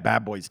 Oh, yeah,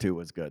 Bad Boys 2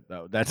 was good,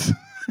 though. That's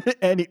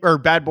or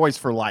Bad Boys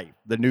for Life,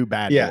 the new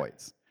Bad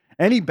Boys.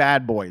 Any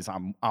Bad Boys,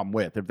 I'm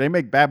with. If they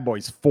make Bad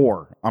Boys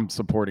 4, I'm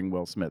supporting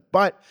Will Smith.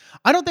 But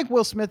I don't think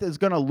Will Smith is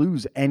going to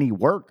lose any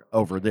work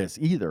over this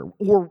either,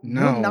 or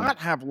will not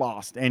have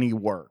lost any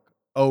work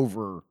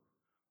over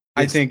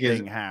this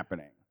thing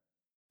happening.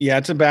 Yeah,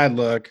 it's a bad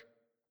look.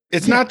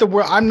 It's not the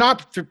world. I'm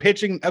not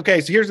pitching. Okay,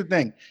 so here's the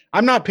thing.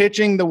 I'm not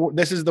pitching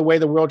this is the way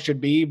the world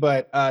should be,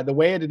 but the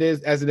way it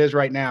is as it is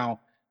right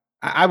now,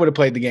 I would have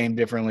played the game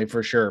differently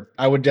for sure.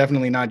 I would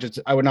definitely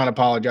I would not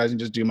apologize and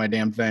just do my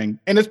damn thing.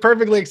 And it's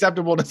perfectly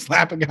acceptable to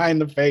slap a guy in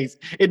the face.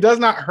 It does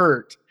not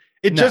hurt.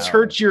 It just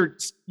hurts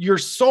your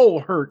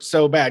soul hurts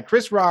so bad.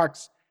 Chris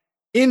Rock's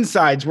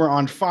insides were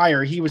on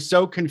fire. He was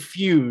so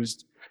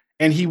confused,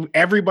 and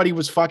everybody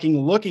was fucking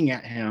looking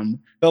at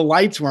him. The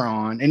lights were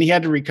on, and he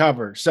had to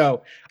recover.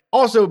 So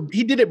also,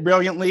 he did it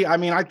brilliantly. I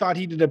mean, I thought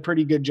he did a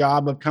pretty good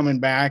job of coming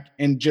back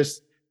and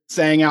just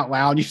saying out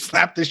loud, "You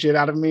slapped the shit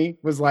out of me,"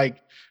 was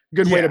like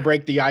good way to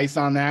break the ice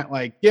on that.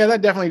 Like, yeah,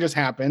 that definitely just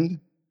happened.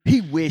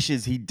 He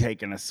wishes he'd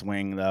taken a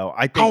swing, though.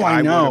 I think I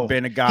would have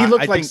been a guy. He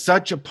looked like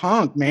such a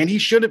punk, man. He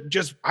should have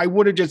I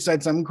would have just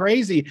said something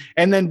crazy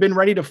and then been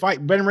ready to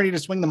fight, been ready to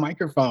swing the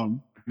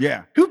microphone.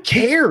 Yeah. Who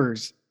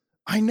cares?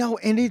 I know.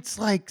 And it's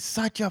like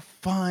such a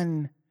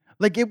fun,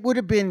 like it would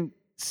have been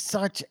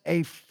such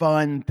a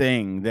fun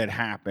thing that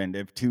happened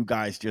if two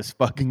guys just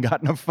fucking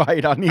got in a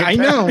fight on the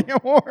Academy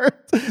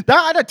Awards. That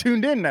I'd have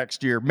tuned in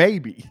next year,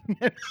 maybe.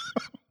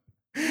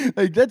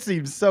 Like that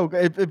seems so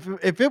good.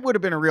 If it would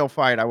have been a real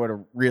fight, I would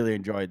have really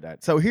enjoyed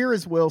that. So here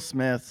is Will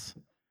Smith's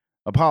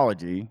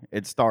apology.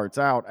 It starts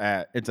out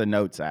it's a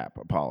Notes app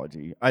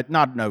apology.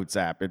 Not Notes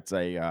app. It's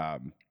a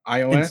iOS?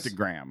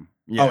 Instagram.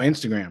 Yeah. Oh,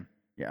 Instagram.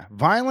 Yeah.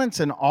 Violence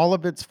in all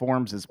of its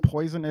forms is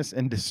poisonous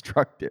and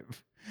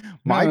destructive.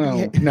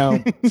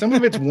 No. Some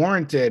of it's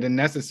warranted and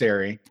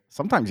necessary.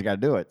 Sometimes you got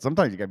to do it.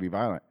 Sometimes you got to be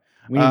violent.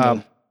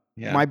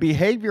 My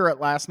behavior at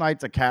last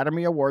night's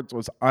Academy Awards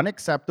was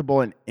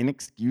unacceptable and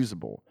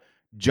inexcusable.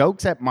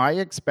 Jokes at my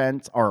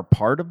expense are a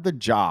part of the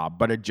job,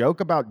 but a joke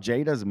about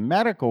Jada's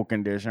medical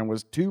condition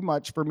was too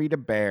much for me to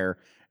bear,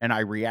 and I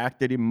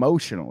reacted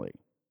emotionally.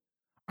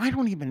 I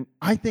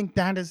think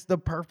that is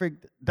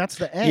that's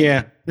the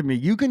end to me.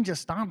 You can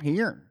just stop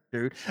here,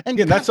 dude. And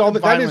that's all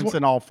violence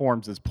in all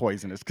forms is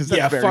poisonous. Because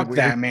fuck weird.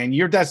 That, man.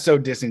 That's so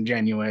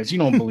disingenuous. You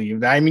don't believe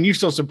that. I mean, you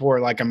still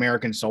support like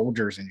American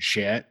soldiers and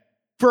shit.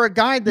 For a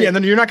guy that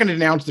then you're not going to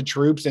denounce the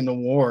troops and the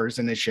wars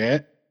and the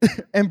shit.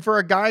 And for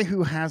a guy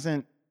who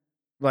hasn't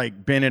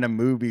like been in a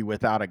movie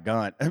without a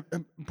gun,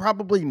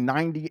 probably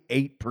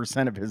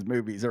 98% of his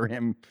movies are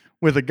him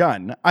with a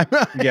gun. I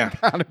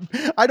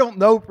don't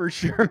know for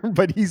sure,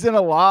 but he's in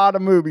a lot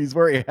of movies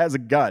where he has a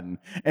gun.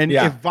 And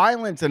if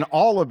violence in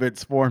all of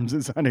its forms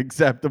is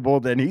unacceptable,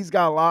 then he's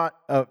got a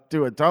lot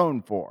to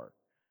atone for.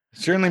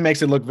 Certainly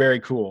makes it look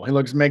very cool.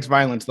 Makes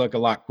violence look a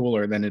lot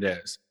cooler than it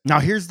is. Now,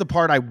 here's the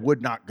part I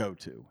would not go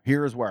to.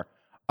 Here's where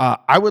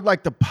I would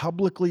like to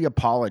publicly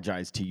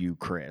apologize to you,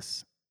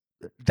 Chris.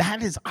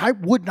 I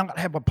would not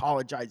have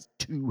apologized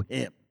to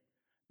him.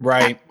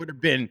 Right. That would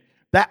have been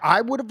that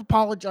I would have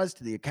apologized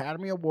to the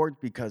Academy Awards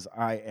because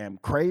I am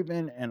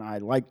craven and I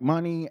like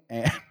money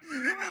and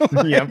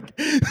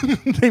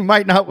they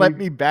might not let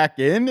me back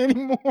in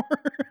anymore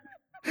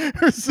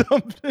or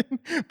something.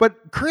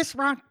 But Chris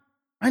Rock,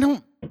 I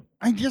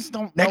just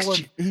don't know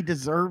if he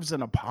deserves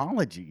an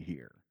apology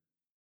here.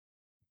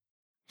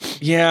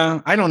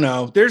 Yeah, I don't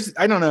know. There's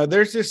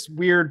this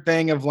weird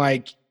thing of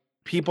like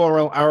people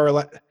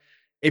are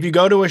if you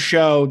go to a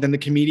show, then the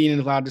comedian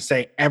is allowed to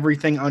say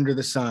everything under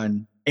the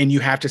sun, and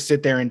you have to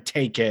sit there and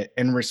take it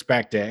and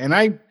respect it. And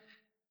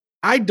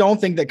I don't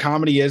think that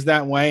comedy is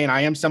that way. And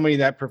I am somebody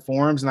that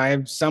performs, and I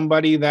am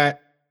somebody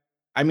that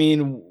I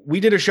mean, we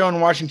did a show in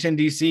Washington,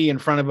 D.C. in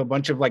front of a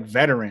bunch of like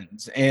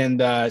veterans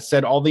and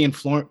said all the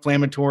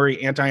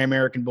inflammatory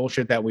anti-American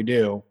bullshit that we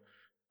do,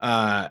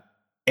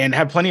 and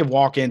have plenty of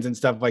walk-ins and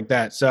stuff like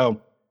that.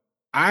 So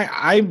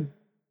I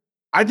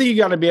think you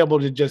got to be able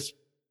to just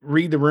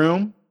read the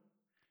room,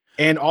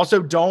 and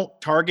also don't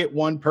target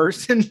one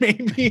person.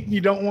 Maybe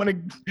you don't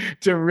want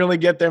to really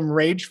get them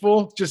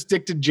rageful. Just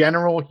stick to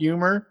general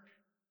humor,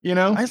 you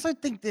know? I also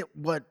think that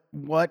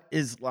what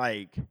is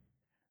like,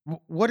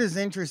 what is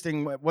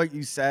interesting, what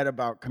you said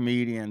about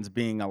comedians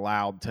being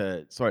allowed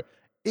to sort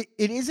of,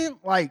 it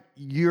isn't like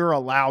you're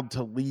allowed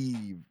to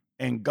leave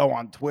and go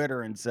on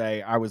Twitter and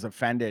say, I was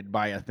offended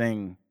by a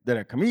thing that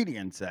a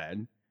comedian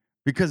said,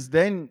 because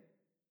then,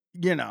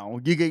 you know,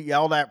 you get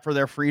yelled at for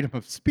their freedom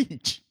of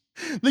speech.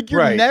 Like,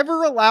 you're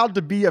never allowed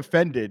to be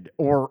offended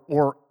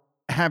or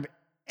have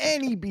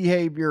any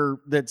behavior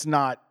that's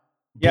not,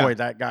 boy,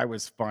 that guy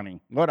was funny.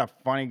 What a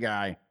funny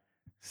guy.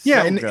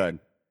 So good.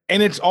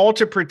 And it's all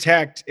just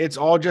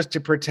to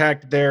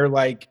protect their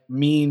like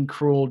mean,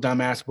 cruel,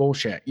 dumbass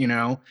bullshit. You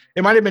know,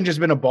 it might have just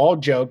been a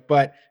bald joke,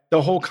 but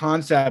the whole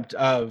concept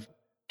of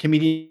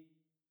comedian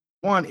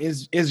one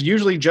is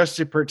usually just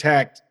to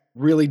protect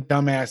really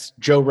dumbass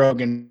Joe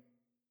Rogan.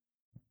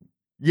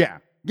 Yeah.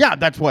 Yeah,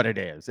 that's what it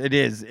is.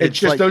 It's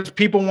just like, those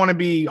people want to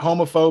be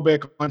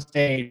homophobic on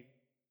stage,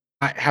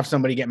 have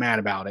somebody get mad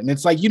about it. And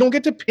it's like, you don't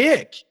get to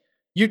pick.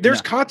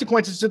 There's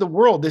consequences to the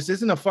world. This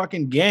isn't a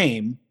fucking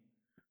game.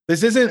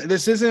 This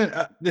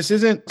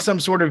isn't some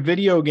sort of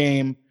video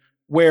game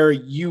where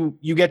you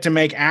get to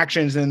make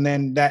actions and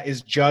then that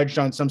is judged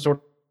on some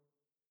sort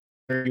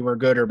of you were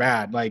good or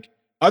bad. Like,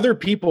 other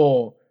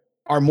people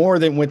are more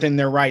than within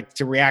their rights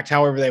to react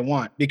however they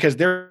want, because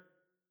they're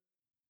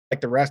like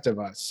the rest of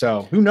us.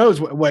 So who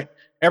knows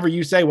whatever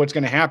you say, what's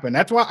going to happen.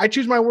 That's why I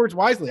choose my words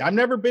wisely. I've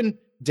never been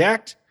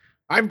decked.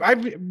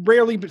 I've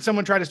rarely been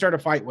someone try to start a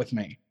fight with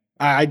me.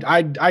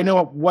 I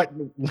know what,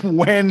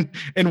 when,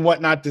 and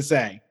what not to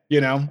say,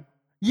 you know?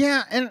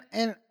 Yeah.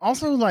 And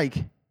also, like,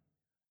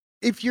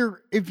 if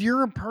you're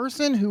a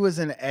person who is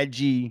an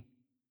edgy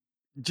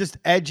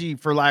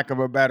for lack of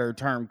a better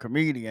term,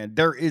 comedian,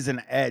 there is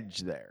an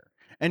edge there.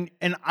 And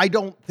I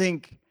don't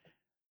think,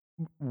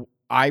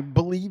 I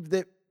believe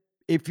that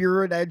if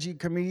you're an edgy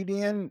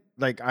comedian,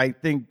 like, I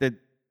think that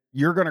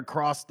you're going to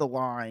cross the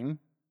line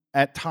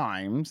at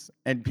times,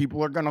 and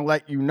people are going to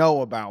let you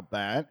know about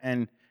that.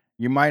 And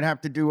you might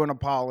have to do an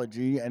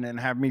apology and then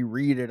have me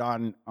read it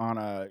on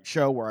a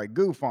show where I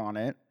goof on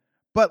it.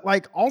 But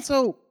like,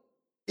 also,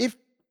 if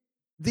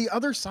the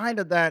other side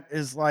of that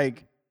is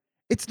like,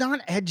 it's not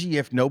edgy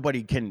if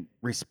nobody can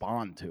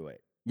respond to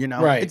it, you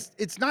know? Right.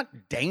 It's not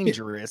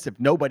dangerous if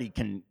nobody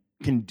can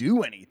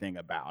do anything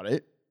about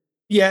it.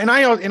 Yeah, and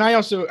I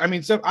also, I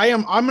mean, so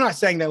I'm not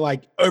saying that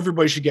like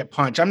everybody should get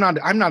punched. I'm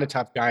not a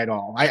tough guy at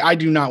all. I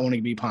do not want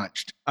to be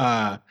punched,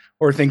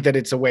 or think that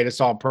it's a way to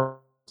solve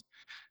problems.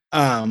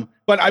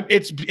 But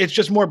it's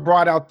just more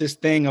brought out this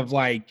thing of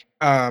like,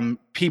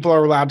 people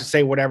are allowed to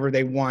say whatever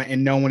they want,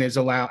 and no one is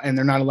allowed, and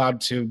they're not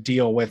allowed to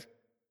deal with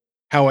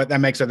how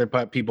that makes other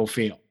people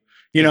feel.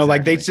 You know,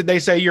 exactly. Like they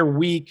say you're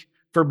weak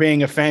for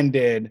being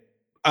offended,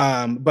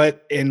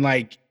 but in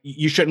like,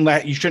 you shouldn't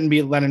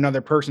let another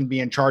person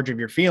be in charge of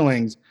your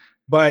feelings,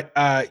 but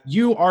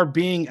you are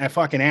being a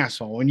fucking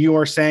asshole and you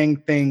are saying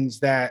things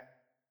that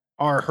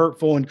are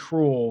hurtful and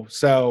cruel.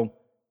 So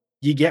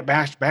you get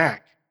bashed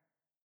back.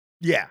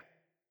 Yeah.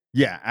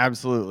 Yeah,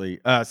 absolutely.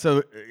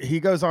 So he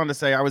goes on to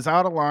say, I was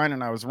out of line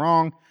and I was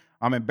wrong.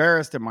 I'm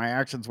embarrassed and my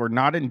actions were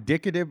not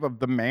indicative of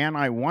the man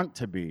I want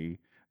to be.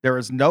 There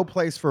is no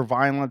place for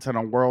violence in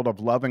a world of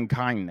love and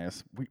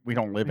kindness. We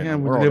don't live in a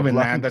world of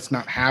love. That's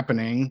not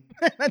happening.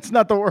 That's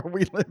not the world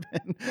we live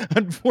in,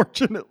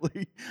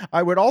 unfortunately.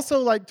 I would also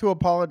like to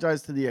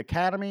apologize to the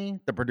Academy,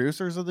 the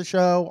producers of the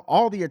show,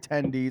 all the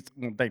attendees.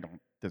 Well, they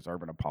don't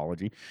deserve an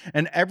apology.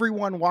 And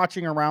everyone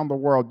watching around the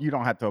world. You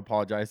don't have to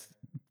apologize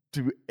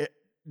to it.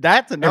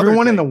 That's another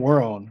everyone thing. In the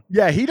world.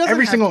 Yeah, he doesn't.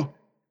 Every single.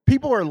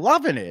 People are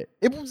loving it.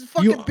 It was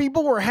fucking.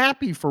 People were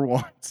happy for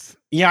once.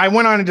 Yeah, I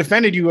went on and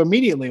defended you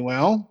immediately.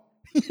 Well,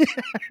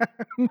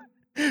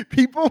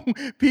 people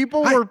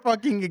were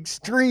fucking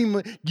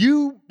extreme.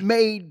 You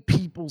made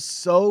people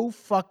so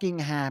fucking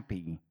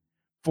happy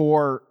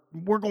we're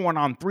going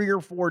on 3 or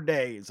 4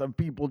 days of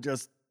people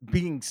just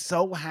being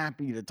so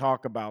happy to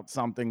talk about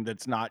something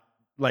that's not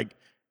like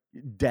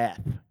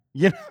death,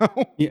 you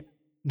know? Yeah.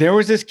 There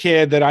was this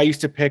kid that I used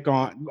to pick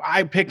on.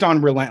 I picked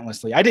on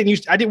relentlessly.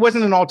 It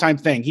wasn't an all-time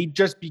thing.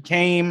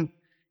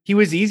 He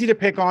was easy to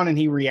pick on and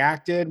he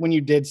reacted when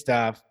you did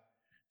stuff.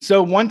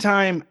 So one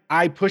time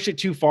I pushed it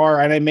too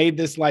far and I made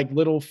this like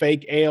little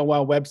fake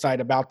AOL website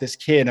about this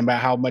kid, about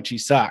how much he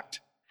sucked.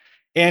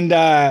 And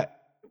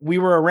we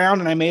were around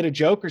and I made a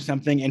joke or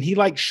something and he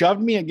like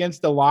shoved me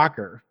against the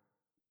locker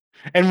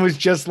and was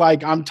just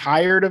like, I'm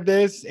tired of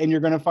this and you're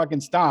going to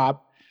fucking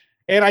stop.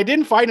 And I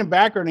didn't fight him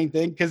back or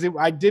anything because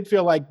I did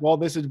feel like, well,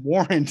 this is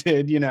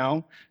warranted, you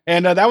know?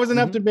 And that was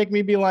enough to make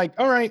me be like,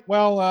 all right,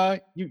 well,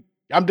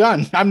 I'm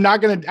done. I'm not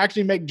going to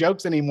actually make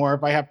jokes anymore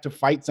if I have to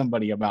fight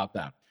somebody about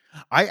that.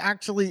 I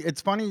actually,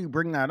 it's funny you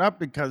bring that up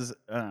because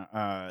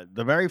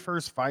the very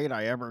first fight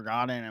I ever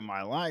got in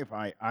my life,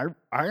 I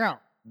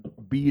got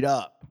beat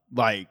up,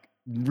 like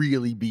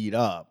really beat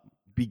up,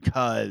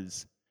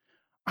 because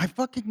I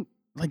fucking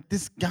like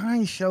this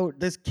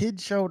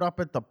kid showed up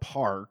at the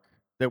park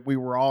that we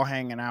were all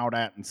hanging out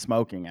at and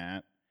smoking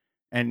at,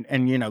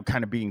 and you know,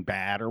 kind of being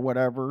bad or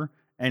whatever.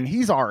 And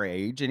he's our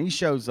age, and he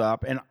shows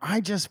up, and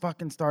I just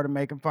fucking started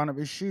making fun of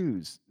his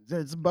shoes.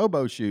 It's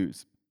Bobo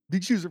shoes.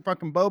 These shoes are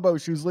fucking Bobo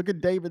shoes. Look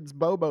at David's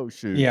Bobo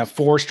shoes. Yeah,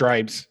 4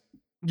 stripes.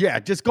 Yeah,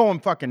 just going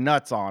fucking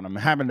nuts on him,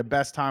 having the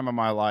best time of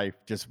my life,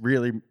 just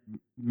really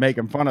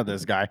making fun of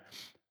this guy.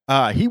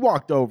 He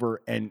walked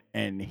over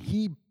and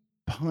he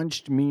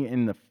punched me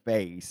in the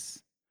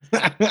face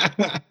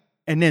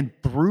and then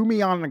threw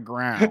me on the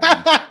ground.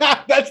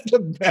 That's the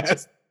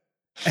best.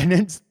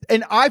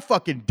 And I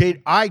fucking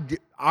did.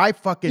 I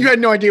fucking. You had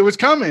no idea it was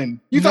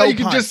coming. You thought you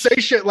could just say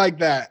shit like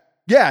that.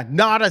 Yeah,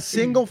 not a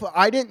single.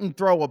 I didn't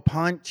throw a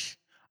punch.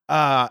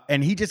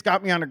 And he just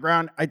got me on the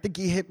ground. I think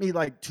he hit me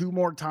like 2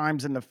 more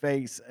times in the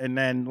face, and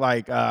then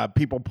like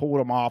people pulled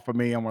him off of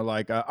me and were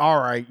like, "All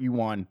right, you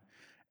won."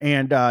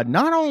 And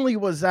not only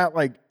was that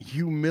like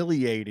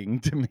humiliating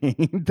to me,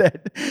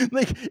 that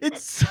like it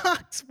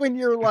sucks when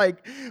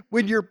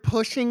you're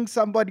pushing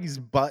somebody's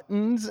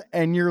buttons,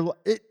 and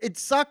it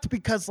sucked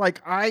because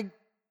like I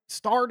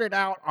started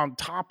out on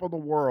top of the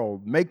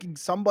world, making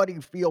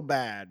somebody feel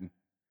bad.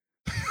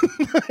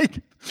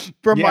 Like,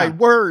 from my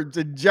words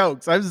and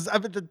jokes, I'm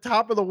at the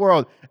top of the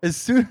world. As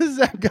soon as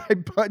that guy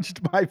punched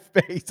my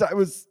face, I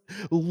was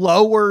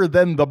lower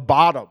than the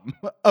bottom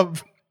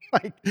of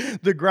like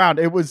the ground.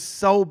 It was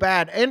so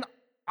bad, and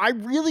I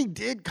really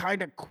did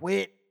kind of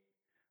quit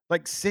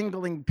like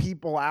singling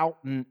people out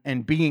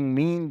and being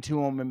mean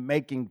to them and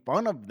making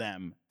fun of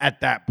them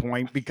at that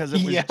point, because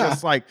it was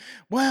just like,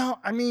 well,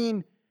 I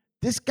mean,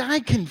 this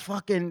guy can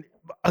fucking.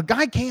 A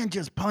guy can't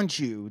just punch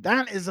you.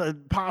 That is a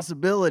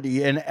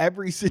possibility in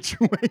every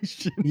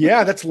situation.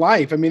 Yeah, that's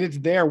life. I mean, it's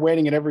there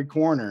waiting at every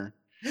corner.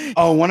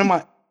 Oh, one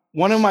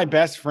of my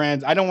best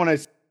friends. I don't want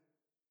to.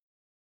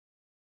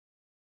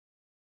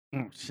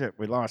 Oh, shit,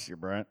 we lost you,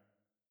 Brent.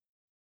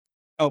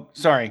 Oh,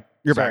 sorry.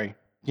 You're sorry. back.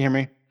 Can you hear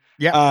me?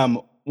 Yeah.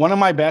 One of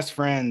my best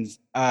friends,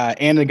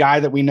 and the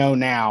guy that we know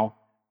now,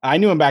 I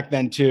knew him back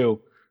then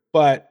too,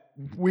 but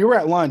we were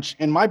at lunch,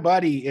 and my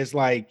buddy is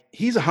like,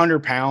 he's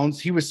 100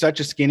 pounds. He was such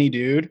a skinny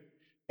dude.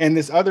 And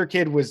this other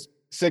kid was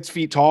 6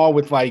 feet tall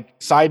with like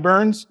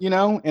sideburns, you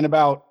know, in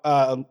about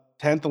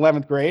 10th,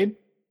 11th grade.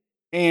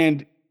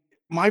 And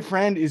my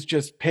friend is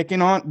just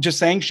just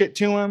saying shit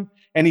to him.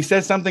 And he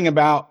says something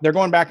about, they're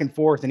going back and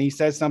forth. And he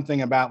says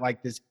something about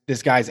like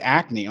this guy's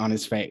acne on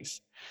his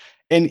face.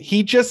 And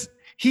he grabs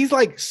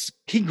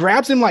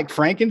him like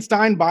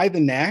Frankenstein by the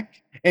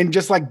neck and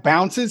just like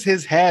bounces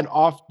his head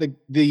off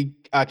the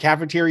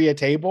cafeteria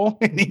table,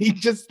 and he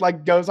just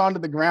like goes onto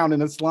the ground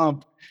in a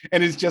slump,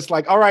 and it's just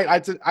like, all right,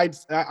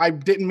 I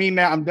didn't mean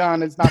that. I'm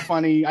done. It's not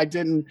funny.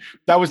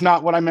 That was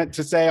not what I meant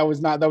to say.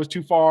 That was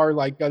too far.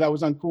 Like that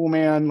was uncool,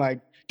 man. Like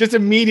just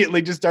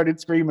immediately just started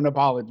screaming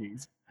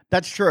apologies.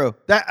 That's true.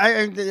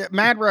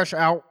 Mad Rush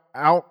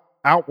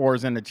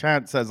Outwars in the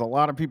chat says a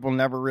lot of people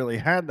never really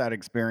had that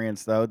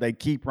experience though. They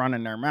keep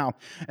running their mouth,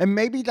 and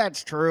maybe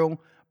that's true,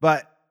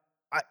 but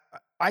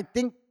I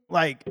think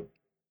like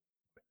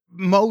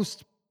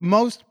most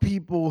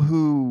people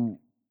who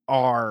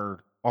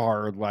are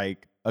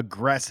like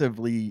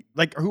aggressively,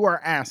 like who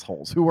are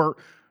assholes, who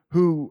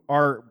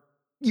are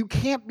you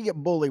can't be a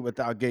bully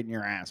without getting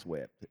your ass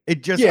whipped.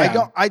 It just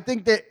I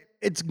think that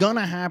it's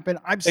gonna happen.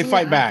 I've seen they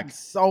fight back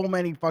so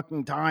many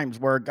fucking times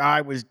where a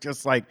guy was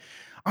just like,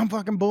 I'm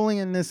fucking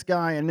bullying this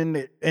guy, and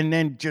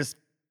then just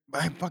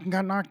I fucking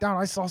got knocked out.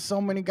 I saw so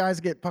many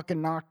guys get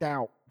fucking knocked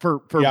out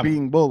for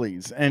being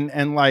bullies,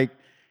 and like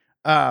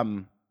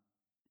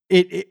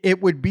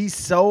it would be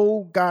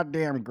so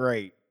goddamn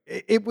great.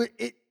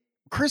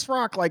 Chris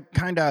Rock like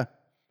kind of,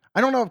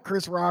 I don't know if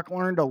Chris Rock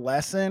learned a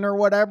lesson or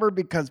whatever,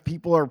 because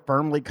people are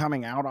firmly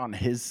coming out on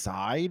his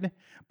side.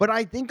 But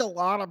I think a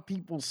lot of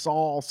people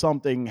saw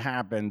something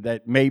happen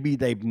that maybe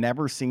they've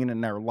never seen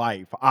in their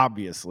life.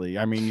 Obviously,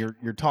 I mean,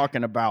 you're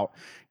talking about,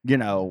 you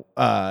know,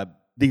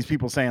 these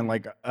people saying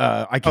like,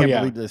 I can't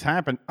believe this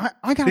happened.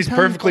 I got these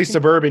perfectly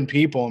suburban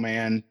people,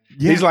 man.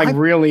 Yeah, these like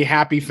really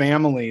happy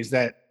families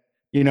that,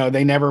 you know,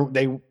 they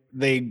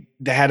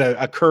had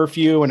a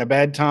curfew and a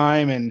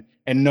bedtime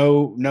and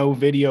no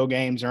video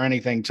games or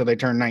anything till they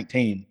turned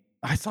 19.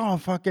 I saw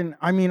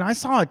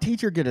a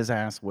teacher get his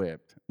ass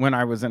whipped when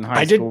I was in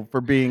high school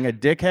for being a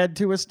dickhead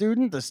to a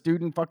student. The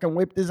student fucking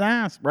whipped his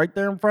ass right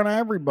there in front of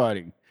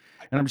everybody.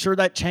 And I'm sure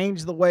that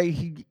changed the way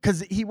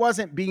because he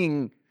wasn't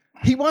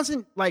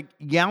like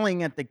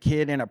yelling at the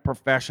kid in a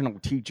professional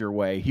teacher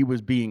way. He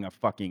was being a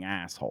fucking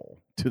asshole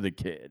to the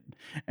kid.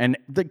 And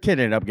the kid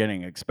ended up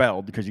getting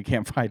expelled because you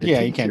can't fight a teacher.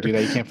 Yeah, you can't do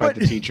that. You can't fight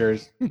the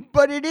teachers.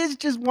 But it is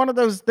just one of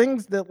those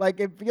things that like,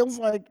 it feels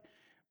like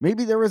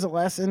maybe there was a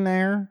lesson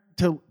there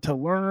to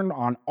learn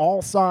on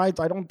all sides.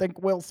 I don't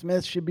think Will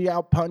Smith should be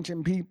out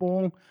punching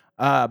people.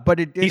 But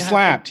it did. He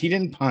slapped. He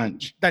didn't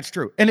punch. That's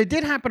true, and it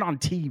did happen on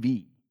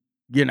TV.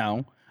 You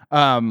know,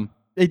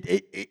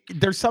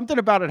 there's something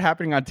about it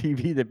happening on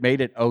TV that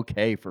made it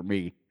okay for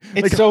me.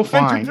 It's Like, so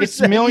fine. It's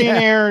 100%,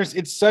 millionaires.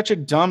 It's such a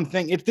dumb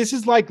thing. If this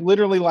is like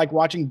literally like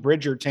watching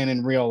Bridgerton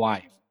in real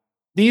life,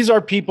 these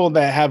are people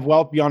that have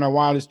wealth beyond our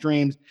wildest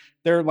dreams.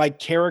 They're like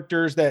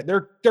characters that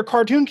they're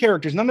cartoon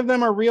characters. None of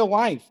them are real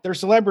life. They're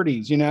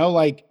celebrities, you know,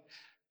 like,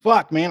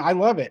 fuck, man. I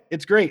love it.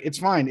 It's great. It's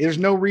fine. There's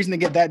no reason to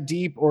get that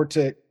deep or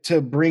to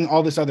bring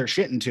all this other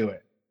shit into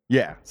it.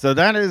 Yeah. So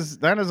that is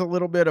a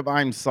little bit of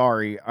I'm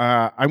sorry.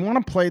 I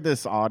want to play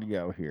this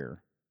audio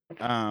here.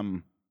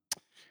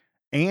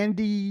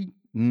 Andy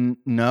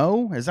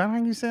No, is that how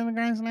you say the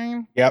guy's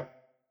name? Yep.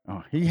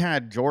 Oh, he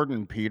had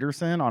Jordan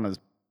Peterson on his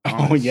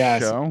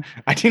yes. show.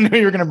 I didn't know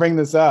you were going to bring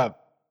this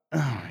up. Oh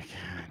my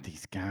God,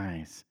 these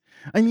guys.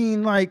 I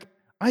mean, like,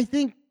 I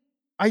think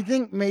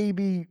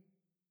maybe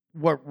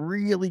what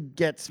really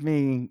gets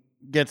me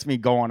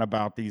going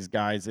about these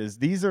guys is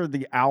these are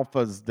the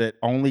alphas that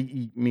only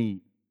eat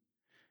meat.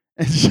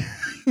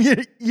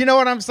 You know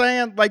what I'm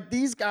saying? Like,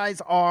 these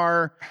guys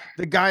are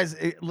the guys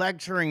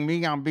lecturing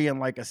me on being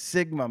like a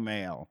Sigma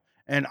male,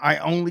 and I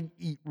only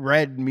eat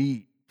red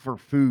meat for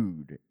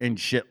food and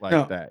shit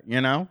like that,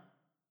 you know?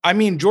 I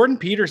mean, Jordan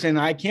Peterson,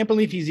 I can't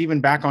believe he's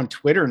even back on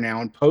Twitter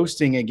now and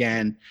posting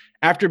again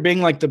after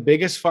being like the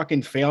biggest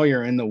fucking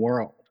failure in the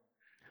world.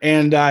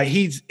 And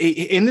he's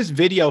in this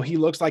video, he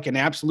looks like an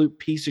absolute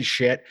piece of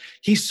shit.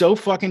 He's so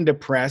fucking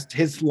depressed.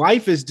 His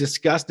life is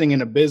disgusting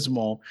and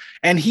abysmal.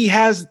 And he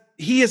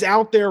is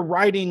out there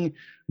writing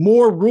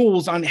more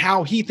rules on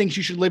how he thinks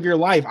you should live your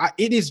life.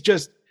 It is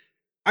just,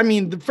 I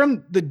mean,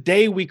 from the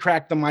day we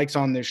cracked the mics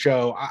on this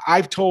show,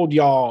 I've told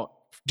y'all,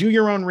 do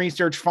your own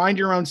research, find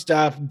your own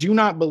stuff. Do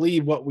not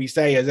believe what we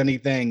say as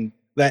anything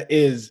that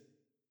is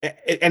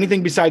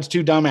anything besides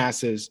two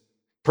dumbasses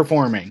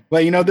performing.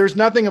 Like, you know, there's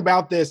nothing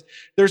about this.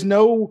 There's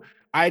no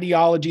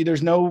ideology.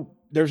 There's no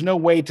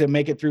way to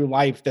make it through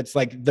life that's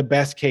like the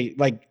best case,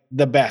 like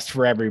the best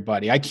for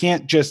everybody. I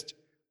can't just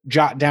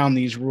jot down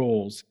these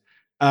rules.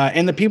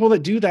 And the people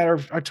that do that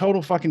are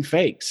total fucking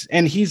fakes.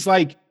 And he's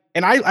like,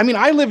 and I mean,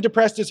 I live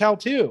depressed as hell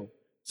too.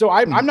 So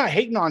I'm not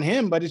hating on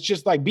him, but it's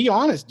just like, be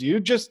honest,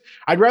 dude. Just,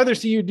 I'd rather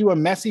see you do a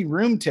messy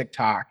room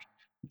TikTok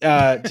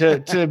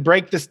to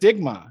break the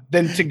stigma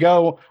than to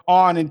go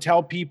on and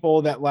tell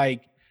people that,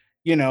 like,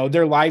 you know,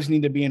 their lives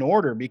need to be in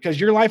order, because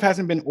your life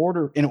hasn't been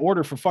in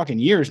order for fucking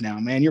years now,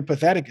 man. You're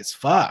pathetic as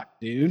fuck,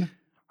 dude.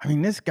 I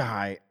mean, this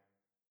guy,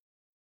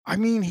 I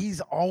mean,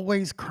 he's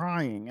always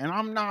crying, and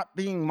I'm not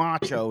being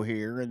macho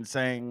here and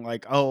saying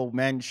like, oh,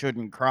 men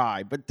shouldn't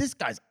cry, but this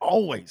guy's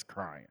always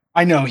crying.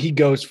 I know, he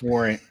goes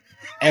for it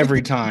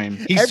every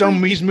time.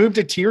 He's moved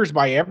to tears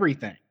by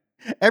everything.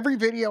 Every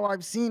video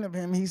I've seen of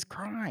him, he's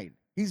cried.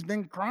 He's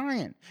been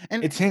crying.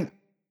 And it's him.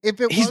 If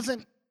it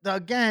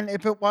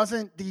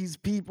wasn't these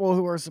people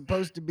who are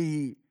supposed to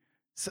be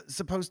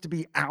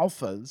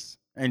alphas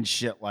and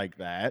shit like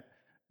that,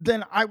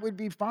 then I would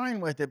be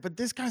fine with it. But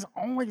this guy's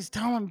always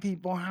telling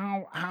people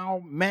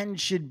how men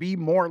should be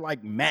more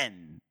like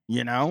men,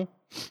 you know?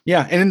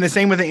 Yeah. And then the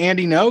same with the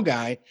Andy No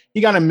guy.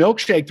 He got a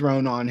milkshake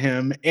thrown on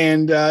him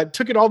and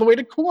took it all the way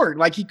to court.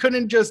 Like, he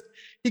couldn't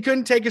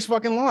take his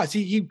fucking loss.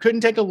 He couldn't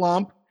take a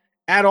lump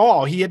at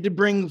all. He had to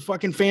bring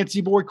fucking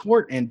Fancy Boy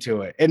Court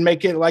into it and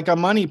make it like a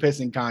money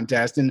pissing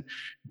contest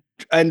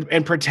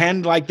and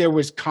pretend like there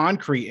was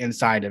concrete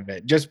inside of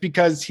it, just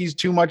because he's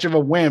too much of a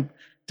wimp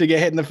to get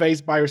hit in the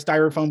face by a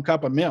styrofoam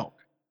cup of milk.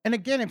 And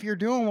again, if you're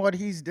doing what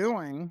he's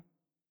doing,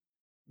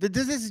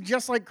 this is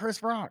just like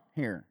Chris Rock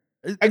here.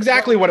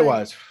 Exactly what it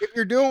was. If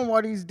you're doing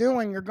what he's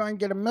doing, you're going to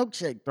get a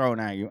milkshake thrown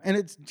at you. And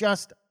it's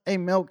just a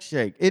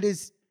milkshake. It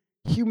is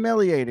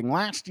humiliating.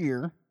 Last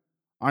year,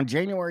 on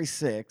January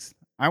 6th,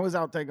 I was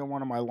out taking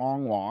one of my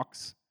long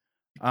walks.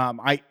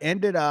 I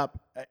ended up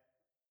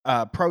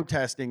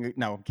protesting.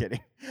 No, I'm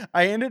kidding.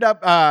 I ended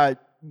up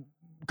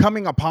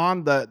coming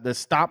upon the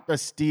Stop the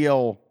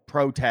Steal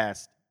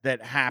protest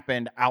that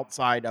happened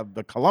outside of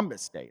the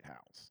Columbus State House.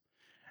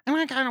 And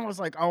I kind of was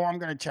like, oh, I'm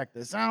going to check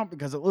this out,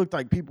 because it looked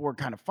like people were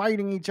kind of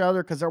fighting each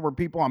other, because there were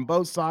people on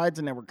both sides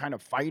and they were kind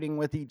of fighting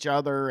with each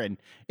other. And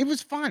it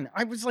was fun.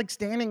 I was like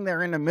standing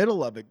there in the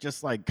middle of it,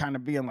 just like kind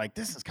of being like,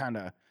 this is kind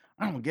of,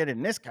 I don't get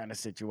in this kind of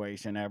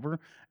situation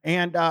ever.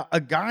 And a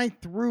guy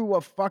threw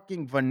a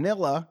fucking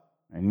vanilla,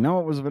 I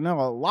know it was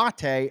vanilla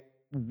latte,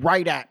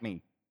 right at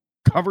me,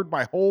 covered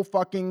my whole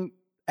fucking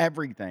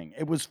everything.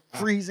 It was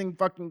freezing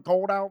fucking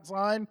cold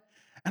outside.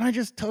 And I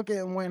just took it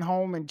and went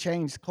home and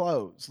changed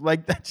clothes.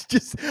 Like, that's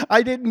just,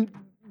 I didn't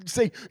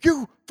say,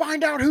 you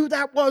find out who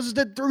that was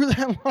that threw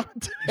that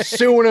latte.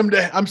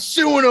 I'm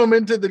suing him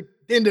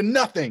into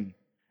nothing.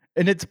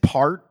 And it's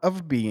part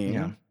of being.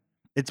 Yeah.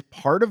 It's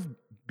part of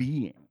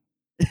being.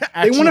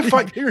 They want to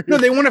fight. No,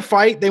 they want to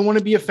fight. They want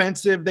to be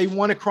offensive. They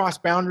want to cross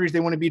boundaries.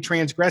 They want to be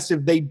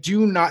transgressive. They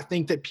do not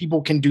think that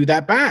people can do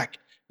that back.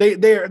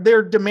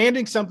 They're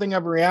demanding something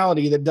of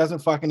reality that doesn't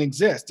fucking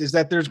exist. Is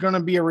that there's going to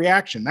be a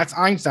reaction? That's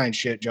Einstein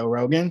shit, Joe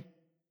Rogan.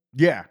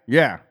 Yeah,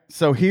 yeah.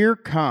 So here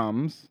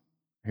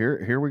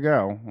we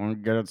go. We'll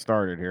get it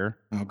started here.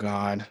 Oh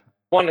God. I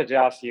wanted to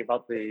ask you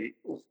about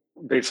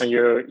based on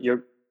your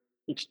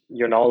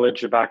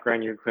knowledge, your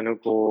background, your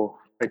clinical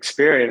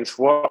experience.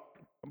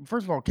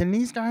 First of all, can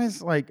these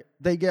guys, like,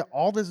 they get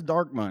all this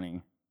dark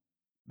money?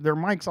 Their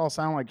mics all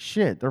sound like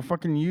shit. They're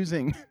fucking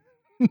using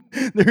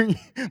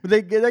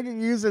they get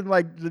using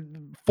like the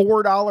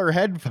 $4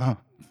 headphones.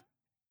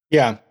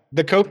 Yeah,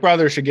 the Koch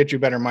brothers should get you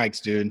better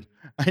mics, dude.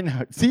 I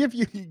know. See if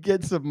you can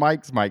get some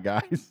mics, my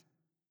guys.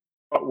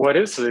 What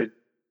is the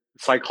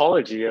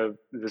psychology of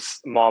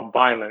this mob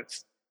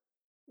violence?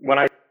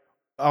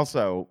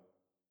 Also,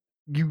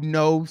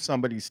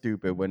 somebody's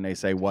stupid when they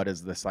say, "What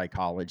is the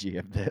psychology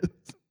of this?"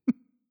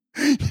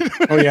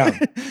 Oh yeah,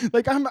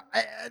 like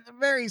it's a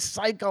very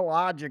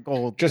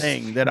psychological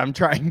thing that I'm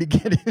trying to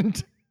get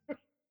into.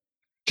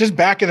 Just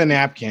back of the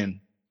napkin.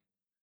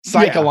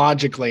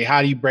 Psychologically,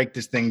 how do you break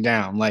this thing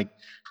down? Like,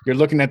 you're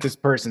looking at this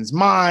person's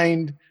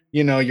mind,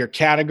 you're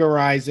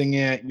categorizing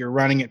it, you're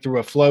running it through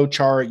a flow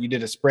chart, you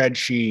did a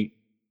spreadsheet.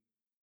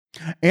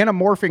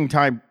 Anamorphing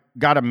Time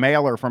got a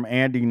mailer from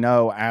Andy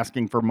No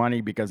asking for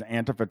money because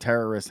Antifa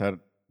terrorists had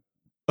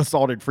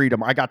assaulted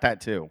freedom. I got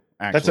that too.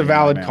 Actually, that's a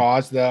valid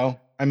cause, though.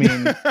 I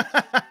mean,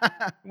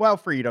 well,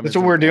 freedom. That's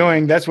what we're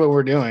doing. That's what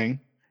we're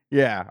doing.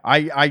 Yeah,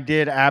 I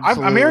did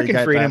absolutely.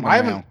 American freedom.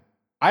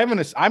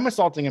 I'm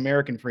assaulting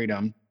American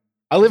freedom.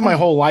 I live my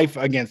whole life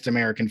against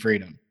American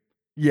freedom.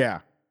 Yeah.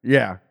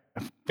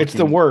 It's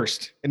the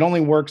worst. It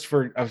only works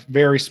for a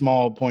very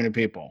small point of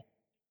people.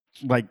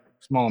 Like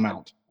small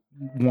amount.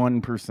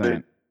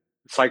 1%.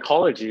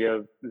 Psychology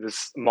of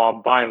this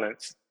mob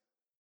violence.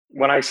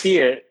 When I see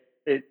it,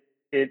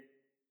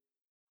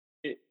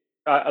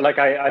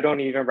 I don't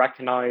even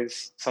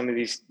recognize some of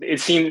these. They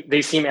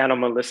seem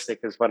animalistic,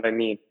 is what I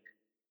mean.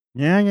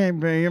 Yeah, I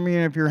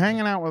mean, if you're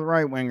hanging out with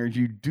right wingers,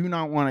 you do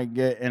not want to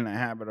get in the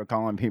habit of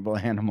calling people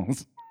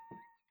animals.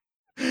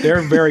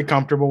 They're very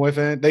comfortable with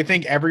it. They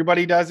think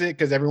everybody does it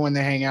because everyone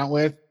they hang out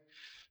with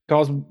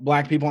calls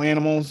black people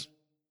animals.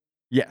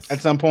 Yes, at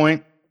some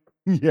point.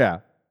 Yeah.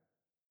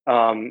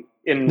 No,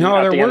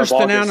 they're worse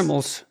than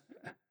animals.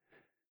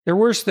 They're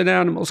worse than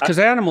animals because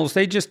animals,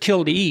 they just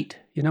kill to eat.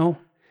 Human.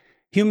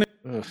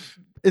 Ugh.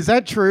 Is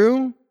that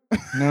true?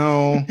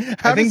 No.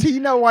 How does he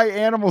know why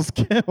animals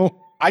kill?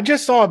 I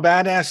just saw a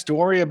badass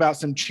story about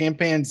some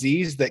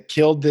chimpanzees that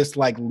killed this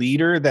like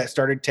leader that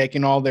started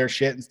taking all their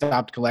shit and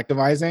stopped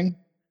collectivizing.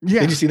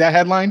 Yeah. Did you see that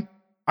headline?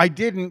 I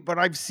didn't, but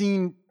I've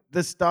seen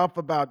the stuff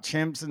about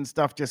chimps and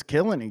stuff just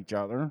killing each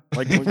other.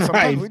 Like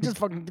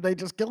sometimes they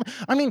just kill.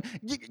 I mean,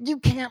 you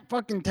can't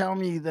fucking tell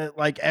me that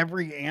like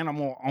every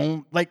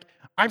animal like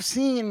I've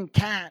seen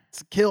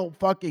cats kill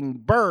fucking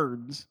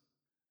birds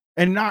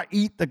and not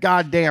eat the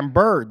goddamn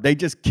bird. They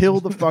just kill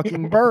the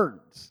fucking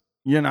birds,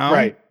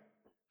 Right.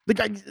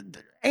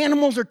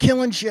 Animals are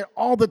killing shit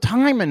all the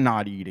time and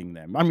not eating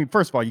them. I mean,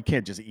 first of all, you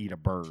can't just eat a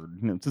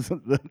bird.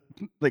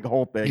 The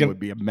whole thing would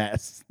be a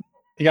mess.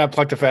 You gotta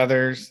pluck the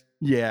feathers.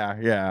 Yeah.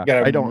 You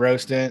gotta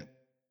roast it.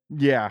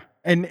 Yeah.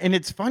 And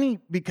it's funny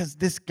because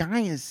this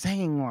guy is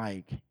saying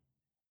like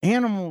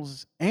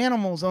animals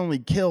only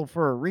kill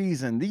for a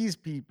reason. These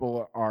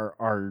people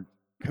are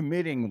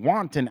committing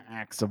wanton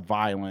acts of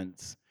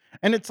violence.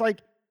 And it's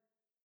like,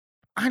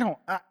 no,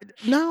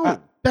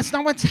 that's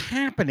not what's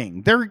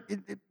happening.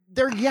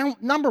 They're yelling.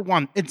 Number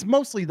one, it's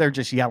mostly they're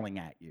just yelling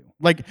at you.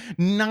 Like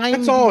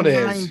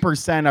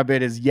 99% of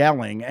it is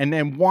yelling, and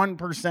then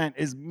 1%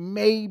 is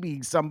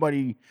maybe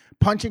somebody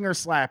punching or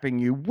slapping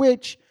you.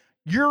 Which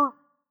you're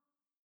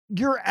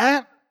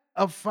at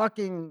a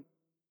fucking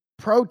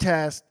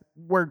protest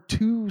where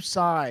two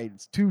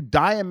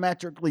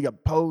diametrically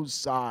opposed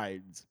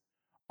sides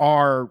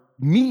are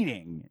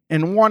meeting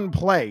in one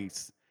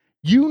place.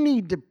 You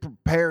need to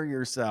prepare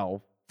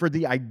yourself for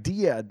the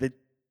idea that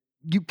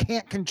you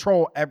can't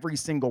control every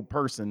single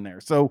person there.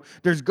 So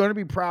there's going to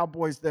be Proud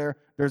Boys there.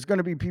 There's going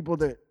to be people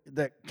that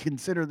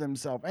consider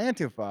themselves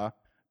Antifa.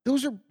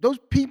 Those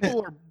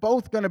people are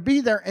both going to be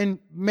there, and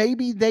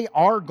maybe they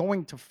are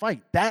going to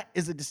fight. That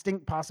is a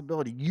distinct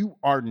possibility. You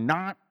are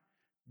not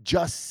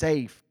just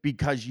safe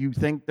because you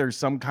think there's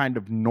some kind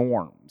of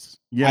norms.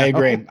 I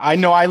agree. I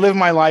know I live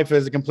my life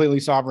as a completely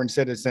sovereign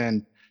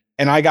citizen,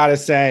 and I got to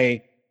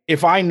say,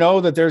 if I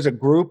know that there's a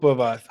group of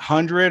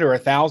 100 or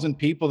 1,000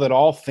 people that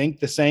all think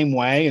the same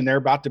way and they're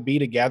about to be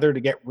together to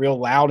get real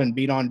loud and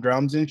beat on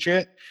drums and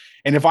shit,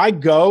 and if I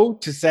go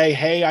to say,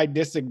 hey, I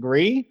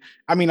disagree,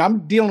 I mean,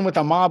 I'm dealing with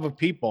a mob of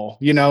people,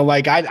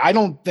 like I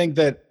don't think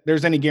that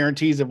there's any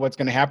guarantees of what's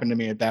going to happen to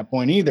me at that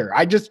point either.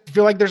 I just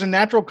feel like there's a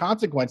natural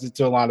consequences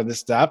to a lot of this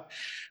stuff.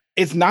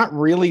 It's not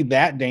really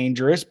that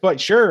dangerous, but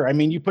sure. I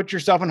mean, you put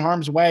yourself in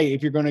harm's way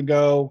if you're going to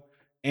go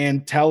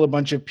and tell a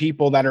bunch of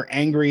people that are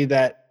angry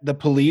that the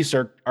police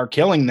are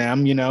killing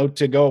them,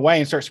 to go away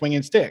and start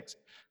swinging sticks.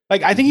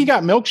 Like, I think he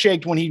got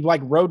milkshaked when he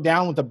like rode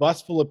down with a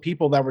bus full of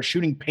people that were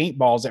shooting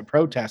paintballs at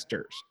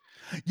protesters.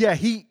 Yeah,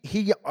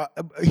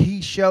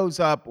 he shows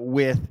up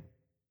with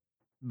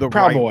the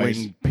Proud right-wing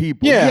Boys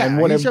people. Yeah, and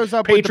what he shows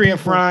up Patriot with the people.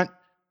 Front.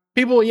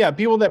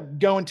 People that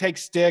go and take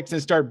sticks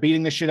and start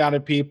beating the shit out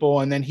of people,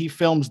 and then he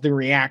films the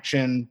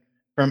reaction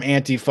from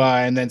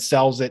Antifa and then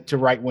sells it to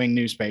right-wing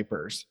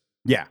newspapers.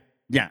 Yeah,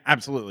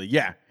 absolutely.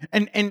 Yeah.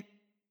 And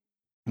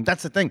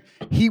that's the thing.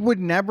 He would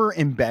never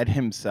embed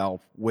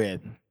himself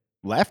with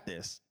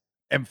leftists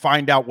and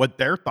find out what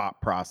their thought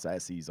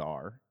processes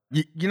are.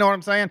 You know what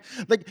I'm saying?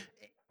 Like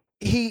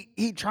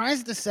he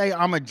tries to say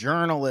I'm a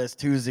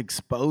journalist who's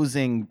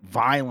exposing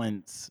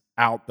violence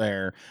out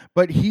there,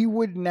 but he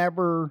would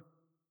never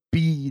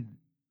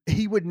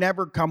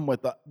come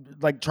with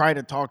try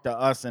to talk to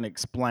us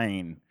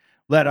and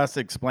let us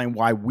explain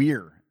why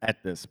we're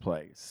at this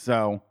place.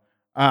 So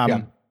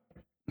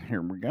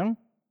here we go.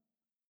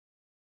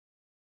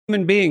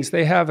 Human beings,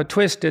 they have a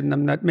twist in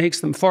them that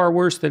makes them far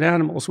worse than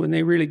animals when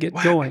they really get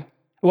going.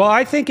 Well,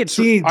 I think it's.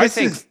 You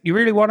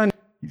really want to.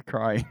 He's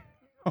crying.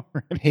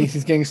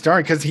 He's getting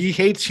started because he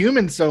hates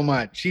humans so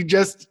much.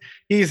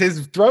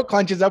 His throat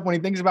clenches up when he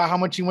thinks about how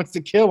much he wants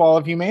to kill all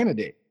of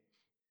humanity.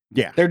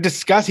 Yeah, they're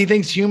disgusting. He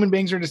thinks human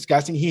beings are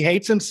disgusting. He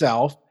hates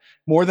himself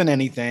more than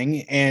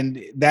anything,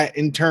 and that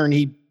in turn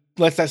he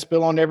lets that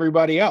spill on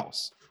everybody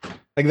else.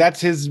 Like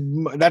that's his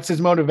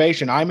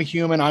motivation. I'm a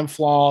human. I'm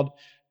flawed.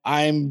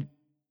 I'm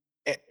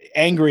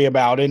angry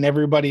about it, and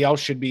everybody else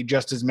should be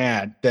just as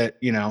mad that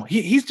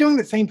he's doing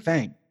the same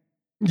thing.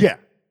 Yeah.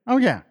 Oh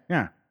yeah.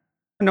 Yeah.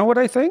 You know what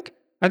I think?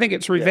 I think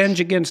it's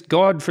revenge against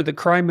God for the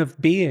crime of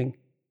being.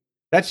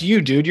 That's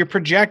you, dude. You're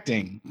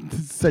projecting. This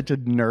is such a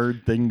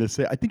nerd thing to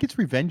say. I think it's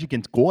revenge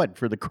against God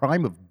for the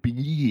crime of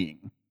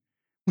being.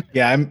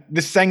 Yeah, I'm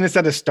just saying this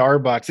at a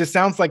Starbucks. This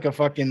sounds like a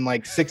fucking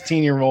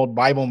 16-year-old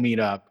Bible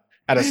meetup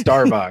at a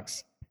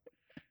Starbucks.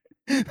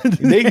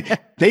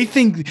 They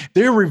think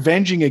they're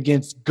revenging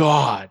against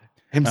God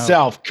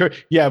himself. Oh.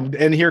 Yeah,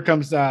 and here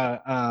comes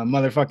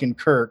motherfucking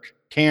Kirk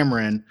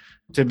Cameron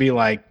to be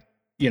like,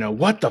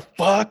 what the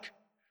fuck?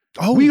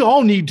 Oh, we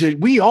all need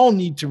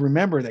to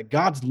remember that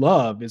God's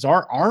love is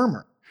our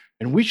armor,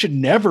 and we should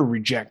never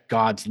reject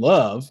God's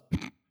love.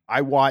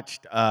 I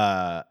watched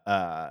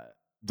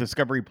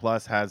Discovery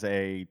Plus has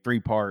a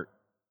 3-part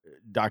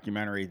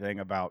documentary thing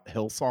about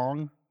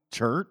Hillsong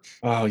Church.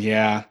 Oh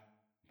yeah.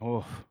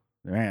 Oh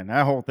man,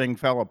 that whole thing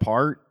fell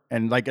apart,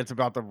 and it's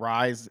about to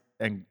rise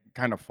and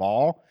kind of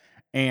fall.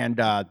 And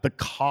the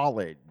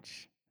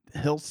college,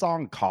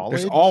 Hillsong College.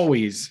 There's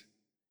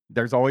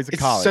always a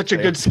college. It's such a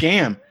good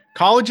scam.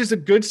 College is a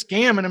good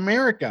scam in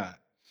America.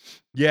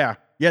 Yeah.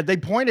 They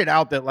pointed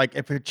out that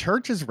if a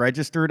church is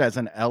registered as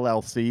an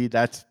LLC,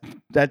 that's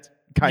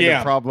kind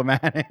of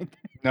problematic.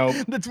 No,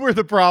 that's where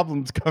the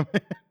problems come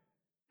in.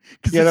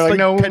 They're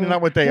depending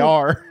on what they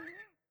are.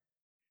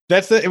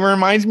 It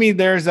reminds me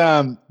there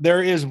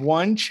is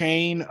one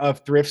chain of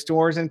thrift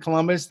stores in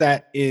Columbus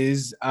that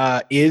is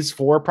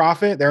for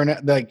profit. They're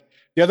the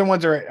other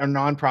ones are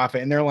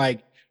nonprofit, and they're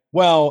like,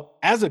 well,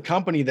 as a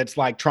company that's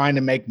trying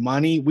to make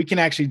money, we can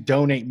actually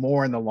donate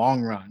more in the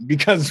long run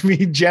because we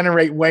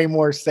generate way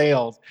more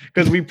sales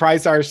because we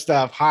price our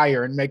stuff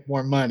higher and make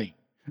more money.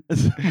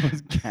 It's the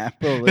most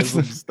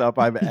capitalism stuff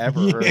I've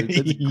ever heard.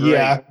 It's great.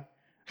 Yeah.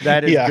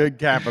 That is good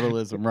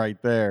capitalism right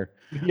there.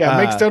 Yeah,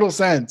 it makes total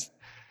sense.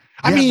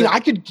 I mean,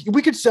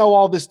 we could sell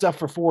all this stuff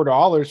for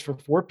 $4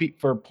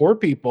 for poor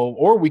people,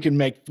 or we can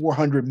make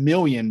 $400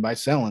 million by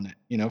selling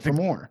it, for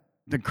more.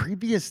 The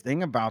creepiest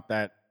thing about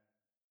that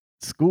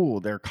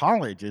their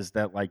college, is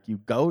that you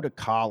go to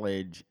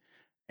college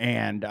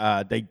and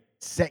they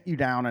set you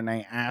down and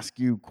they ask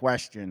you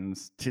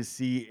questions to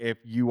see if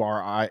you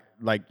are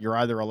you're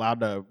either allowed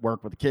to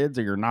work with kids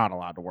or you're not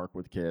allowed to work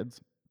with kids.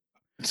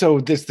 So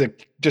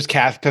just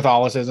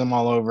Catholicism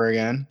all over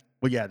again.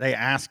 Well, yeah, they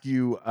ask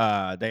you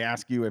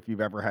if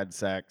you've ever had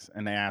sex,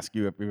 and they ask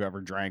you if you've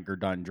ever drank or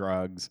done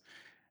drugs.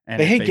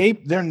 And they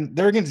hate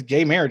they're against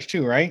gay marriage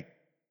too, right?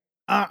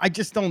 I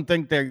just don't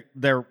think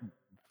they're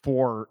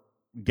for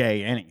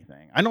gay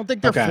anything. I don't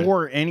think they're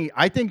for any.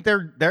 I think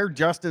they're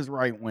just as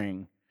right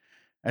wing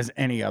as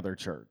any other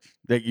church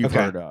that you've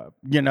heard of.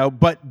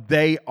 But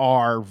they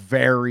are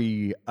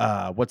very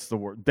what's the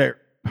word?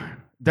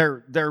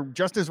 They're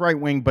just as right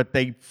wing, but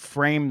they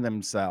frame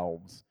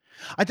themselves.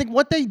 I think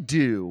what they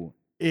do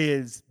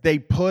is they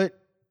put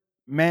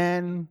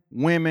men,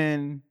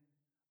 women.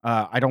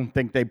 I don't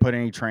think they put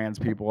any trans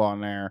people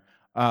on there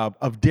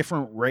of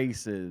different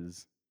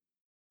races,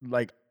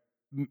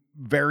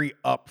 very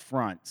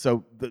upfront.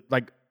 So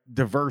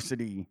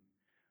diversity,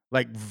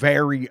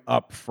 very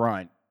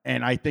upfront.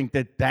 And I think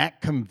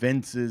that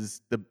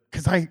convinces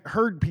because I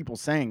heard people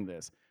saying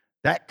this,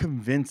 that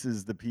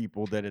convinces the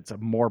people that it's a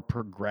more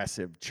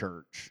progressive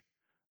church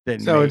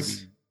than maybe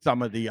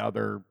some of the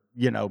other,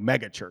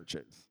 mega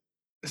churches.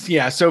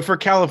 Yeah. So for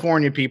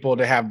California people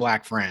to have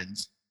black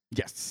friends.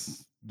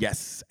 Yes.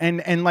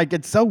 And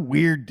it's so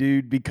weird,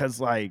 dude, because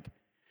I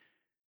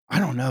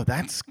don't know,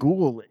 that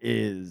school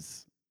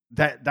is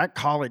that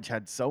college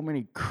had so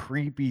many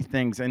creepy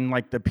things, and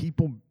the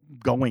people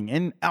going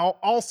in.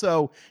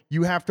 Also,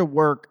 you have to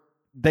work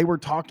they were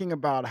talking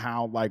about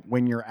how, like,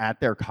 when you're at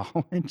their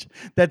college,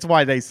 that's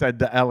why they said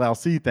the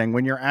LLC thing.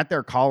 When you're at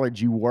their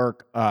college, you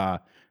work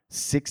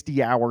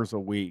 60 hours a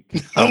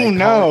week. Oh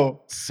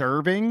no,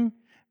 serving,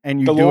 and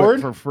you the do Lord?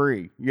 it for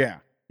free. Yeah.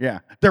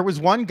 There was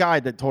one guy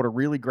that told a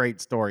really great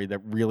story that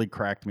really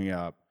cracked me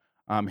up.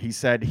 He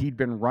said he'd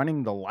been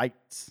running the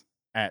lights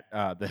at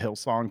the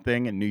Hillsong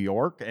thing in New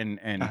York, and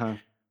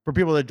for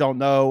people that don't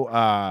know,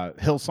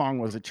 Hillsong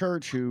was a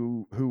church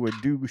who would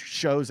do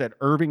shows at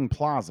Irving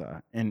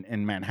Plaza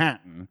in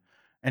Manhattan,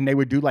 and they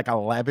would do like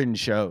 11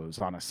 shows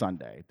on a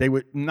Sunday. They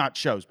would not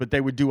shows, but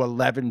they would do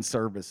 11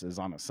 services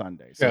on a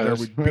Sunday. So there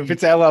would be, if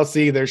it's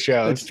LLC, there's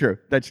shows.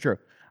 That's true.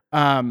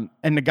 And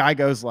the guy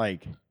goes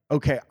like,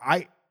 "Okay,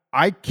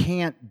 I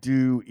can't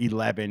do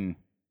 11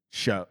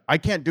 show. I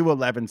can't do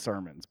 11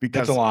 sermons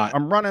because that's a lot.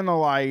 I'm running the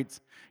lights.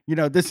 You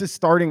know, this is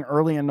starting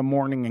early in the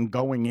morning and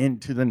going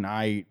into the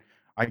night.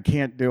 I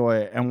can't do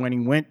it." And when he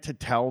went to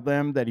tell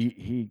them that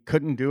he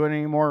couldn't do it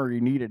anymore or he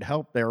needed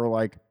help, they were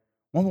like,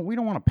 "Well, we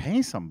don't want to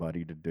pay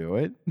somebody to do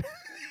it."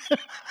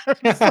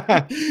 Like,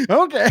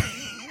 okay.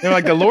 They're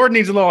like, the Lord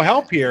needs a little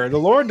help here. The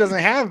Lord doesn't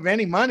have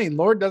any money. The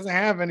Lord doesn't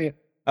have any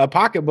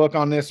pocketbook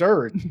on this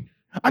earth.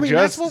 I mean,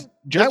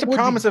 just a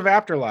promise of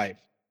afterlife.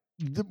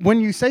 When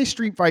you say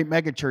Street Fight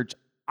Megachurch,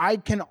 I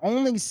can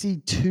only see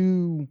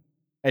two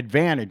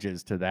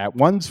advantages to that.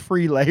 One's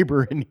free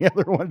labor and the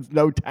other one's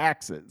no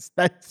taxes.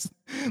 That's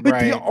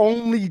like the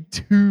only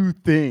two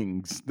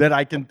things that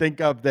I can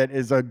think of that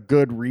is a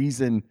good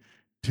reason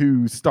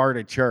to start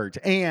a church.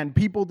 And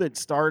people that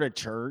start a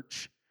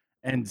church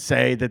and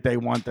say that they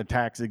want the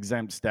tax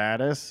exempt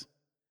status,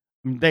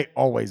 they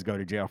always go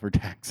to jail for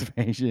tax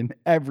evasion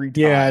every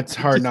time. Yeah, it's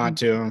hard not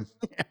to.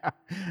 Yeah.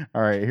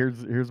 All right,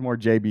 here's more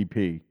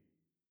JBP.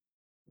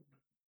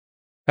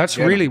 That's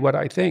really what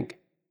I think.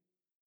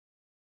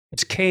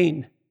 It's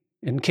Cain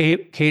and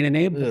and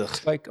Abel.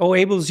 It's like, oh,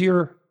 Abel's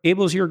your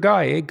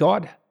guy, eh?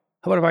 God,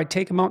 how about if I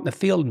take him out in the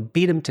field and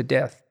beat him to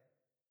death?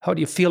 How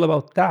do you feel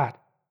about that?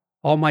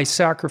 All my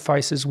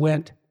sacrifices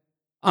went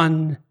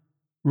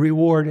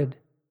unrewarded.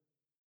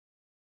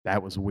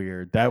 That was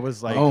weird. That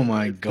was like, oh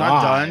my God.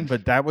 Not done,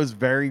 but that was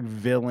very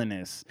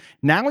villainous.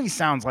 Now he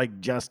sounds like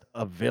just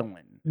a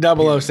villain.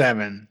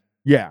 007.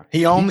 Yeah.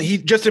 He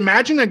just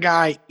imagine a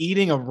guy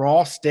eating a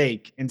raw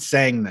steak and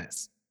saying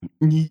this.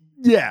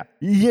 Yeah.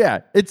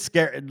 It's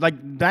scary. Like,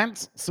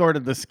 that's sort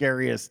of the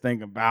scariest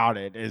thing about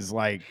it is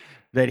like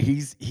that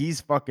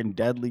he's fucking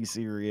deadly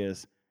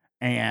serious.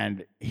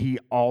 And he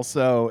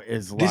also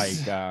is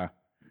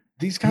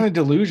these kind of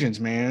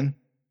delusions, man.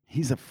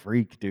 He's a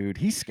freak, dude.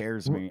 He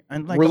scares me.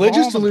 And like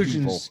religious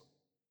delusions.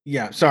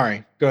 Yeah,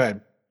 sorry. Go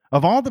ahead.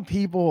 Of all the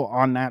people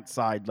on that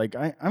side, like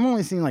I've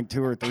only seen like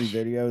 2 or 3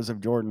 videos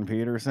of Jordan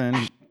Peterson,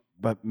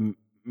 but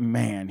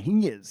man,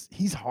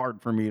 he's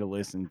hard for me to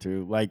listen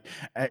to. Like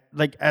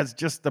as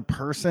just the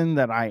person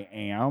that I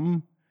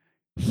am,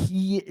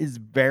 he is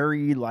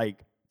very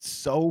like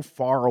so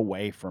far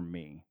away from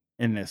me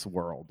in this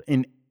world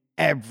in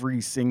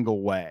every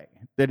single way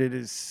that it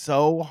is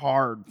so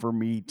hard for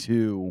me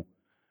to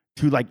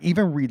like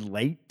even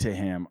relate to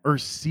him or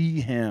see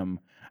him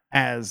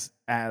as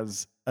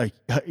a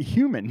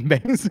human,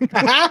 basically.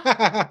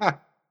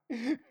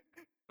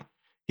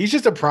 He's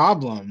just a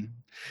problem.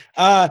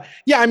 Yeah,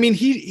 I mean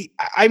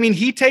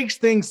he takes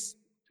things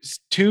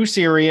too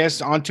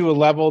serious onto a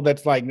level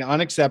that's like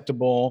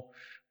unacceptable.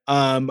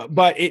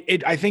 But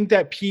I think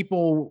that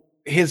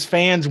his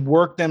fans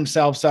work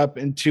themselves up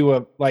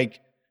into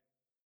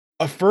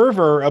a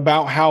fervor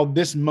about how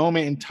this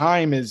moment in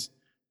time is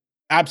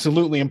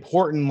absolutely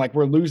important. Like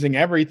we're losing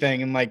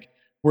everything and like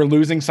we're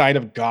losing sight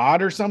of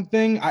God or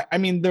something. I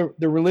mean, the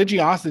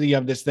religiosity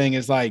of this thing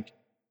is like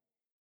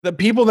the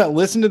people that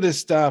listen to this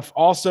stuff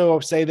also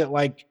say that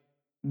like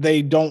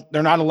they're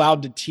not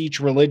allowed to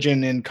teach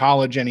religion in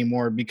college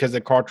anymore because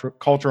of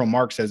cultural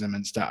Marxism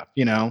and stuff,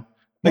 you know?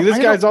 Like this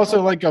guy's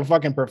also like a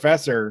fucking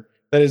professor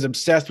that is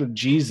obsessed with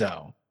Jesus.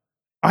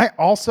 I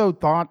also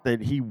thought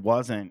that he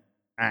wasn't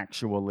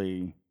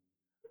actually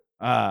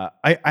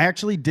I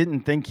actually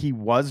didn't think he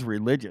was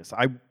religious.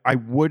 I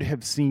would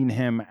have seen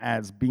him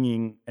as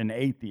being an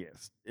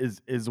atheist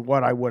is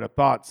what I would have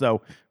thought.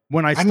 So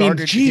when I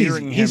started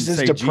hearing him he's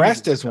as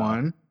depressed as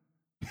one.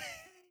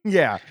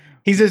 Yeah.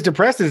 He's as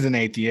depressed as an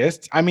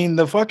atheist. I mean,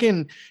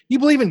 you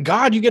believe in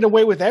God, you get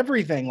away with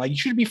everything. Like you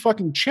should be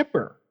fucking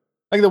chipper.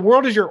 Like the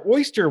world is your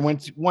oyster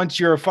once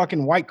you're a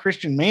fucking white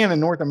Christian man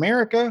in North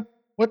America.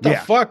 What the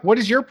fuck? What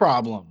is your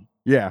problem?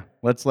 Yeah.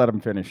 Let's let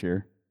him finish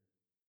here.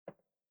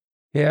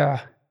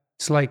 Yeah,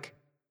 it's like,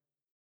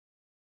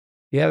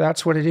 yeah,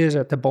 that's what it is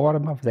at the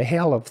bottom of the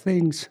hell of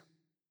things.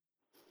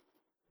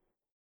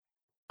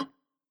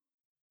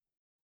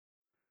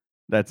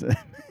 That's it.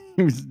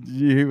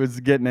 He was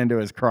getting into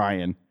his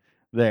crying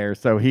there,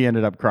 so he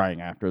ended up crying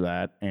after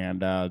that.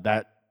 And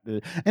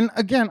and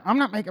again, I'm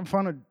not making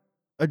fun of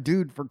a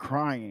dude for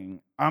crying.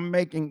 I'm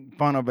making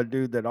fun of a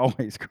dude that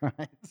always cries.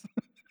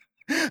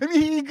 I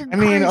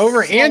mean,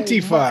 over so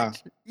Antifa.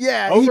 Much.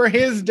 Yeah. Over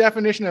his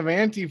definition of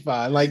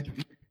Antifa. Like,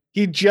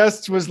 he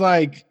just was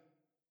like,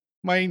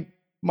 my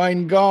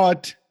Mein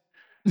Gott.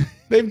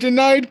 They've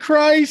denied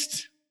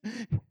Christ.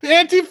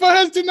 Antifa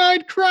has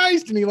denied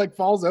Christ. And he like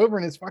falls over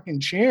in his fucking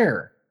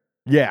chair.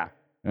 Yeah.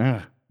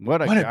 Ugh,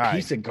 what a guy.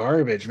 Piece of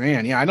garbage,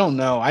 man. Yeah, I don't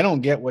know. I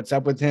don't get what's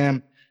up with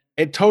him.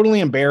 It's totally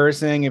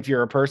embarrassing if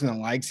you're a person that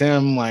likes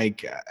him.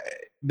 Like,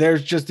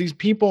 there's just these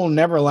people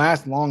never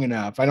last long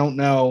enough. I don't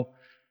know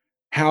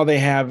how they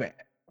have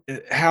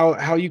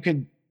how you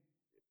could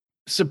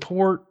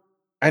support.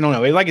 I don't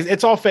know.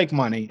 It's all fake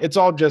money. It's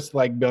all just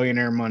like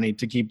billionaire money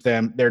to keep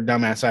their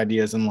dumbass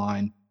ideas in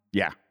line.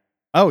 Yeah.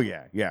 Oh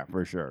yeah, yeah,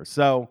 for sure.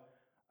 So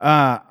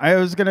I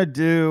was gonna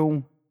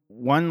do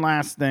one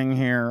last thing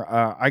here.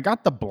 I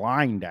got the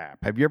Blind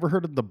app. Have you ever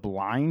heard of the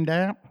Blind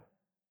app?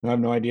 I have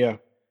no idea.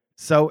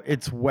 So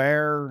it's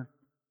where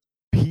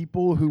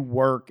people who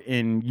work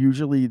in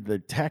usually the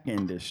tech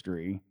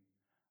industry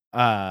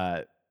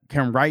can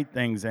write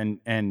things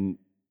and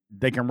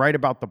they can write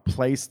about the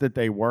place that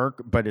they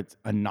work, but it's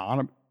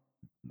anonymous.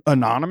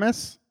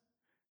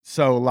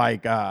 So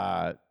like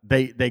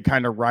they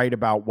kind of write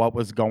about what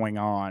was going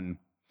on.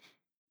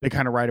 They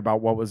kind of write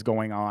about what was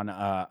going on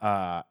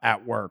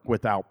at work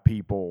without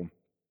people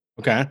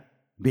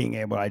being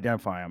able to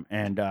identify them.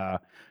 And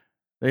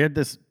they had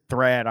this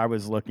thread I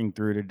was looking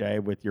through today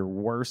with your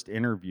worst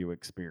interview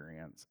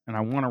experience. And I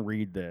want to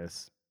read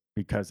this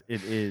because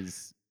it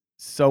is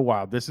so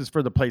wild. This is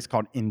for the place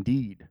called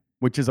Indeed,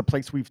 which is a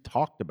place we've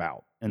talked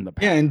about in the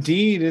past. Yeah,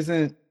 Indeed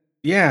isn't.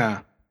 Yeah,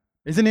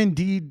 isn't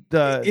Indeed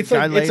the it's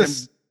guy like,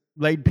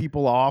 laid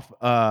people off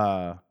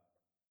over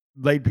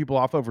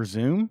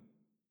Zoom?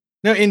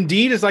 No,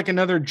 Indeed is like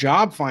another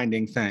job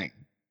finding thing.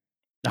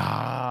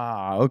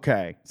 Ah,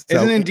 okay. So,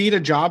 isn't Indeed a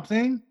job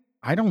thing?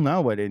 I don't know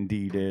what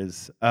Indeed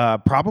is.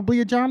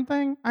 Probably a job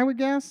thing, I would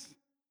guess.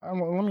 Let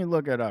me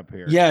look it up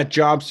here. Yeah,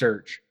 job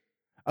search.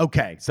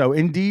 Okay, so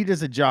Indeed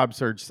is a job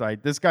search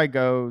site. This guy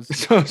goes.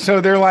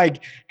 So they're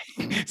like,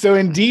 so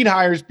Indeed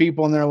hires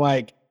people and they're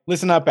like,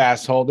 listen up,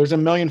 asshole. There's a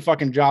million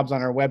fucking jobs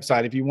on our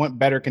website. If you want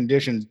better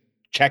conditions,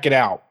 check it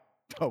out.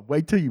 Oh,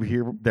 wait till you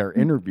hear their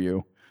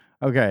interview.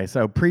 Okay,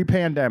 so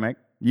pre-pandemic,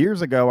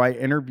 years ago, I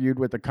interviewed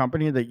with a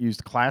company that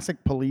used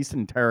classic police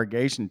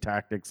interrogation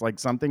tactics like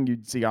something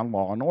you'd see on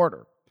Law and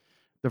Order.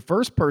 The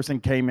first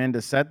person came in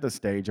to set the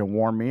stage and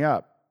warm me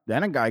up.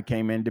 Then a guy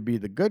came in to be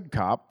the good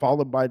cop,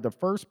 followed by the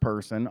first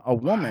person, a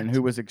woman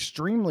who was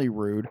extremely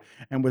rude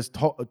and was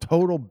a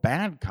total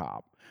bad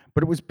cop.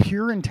 But it was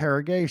pure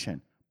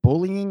interrogation,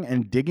 bullying,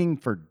 and digging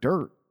for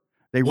dirt.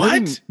 They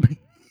what?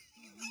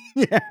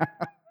 Yeah.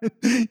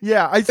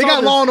 Yeah. They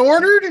got Law and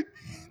Ordered?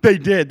 They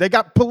did. They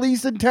got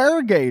police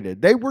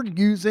interrogated. They were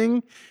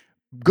using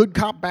good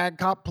cop, bad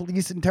cop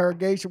police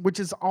interrogation, which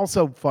is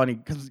also funny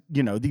because,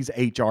 you know, these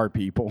HR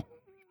people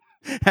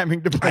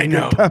having to play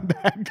good cop,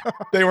 bad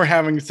cop. They were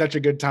having such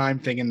a good time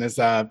thinking this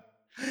up.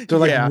 They're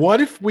like,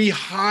 what if we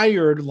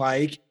hired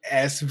like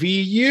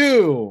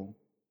SVU?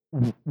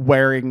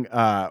 Wearing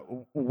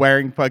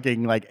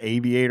fucking like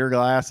aviator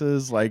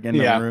glasses like in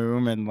the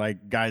room, and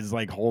like guys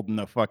like holding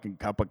a fucking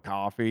cup of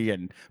coffee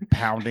and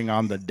pounding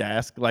on the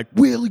desk like,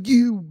 will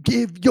you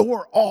give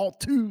your all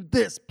to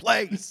this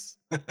place?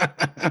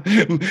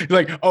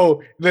 Like,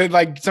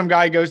 like some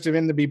guy goes to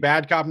him to be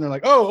bad cop and they're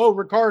like, oh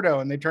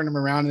Ricardo, and they turn him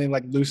around and they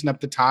like loosen up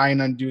the tie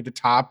and undo the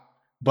top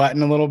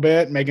button a little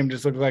bit, make him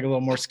just look like a little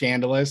more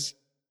scandalous.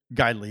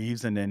 Guy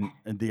leaves and then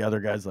the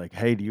other guy's like,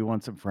 hey, do you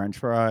want some French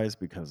fries?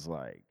 Because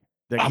like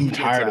I'm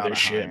tired of this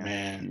shit,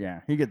 man.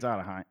 Yeah, he gets out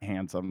of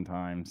hand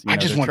sometimes. I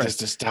just want this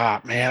to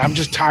stop, man. I'm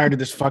just tired of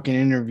this fucking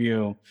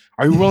interview.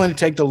 Are you willing to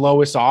take the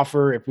lowest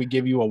offer if we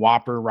give you a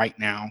Whopper right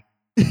now?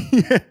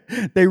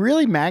 They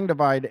really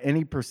magnified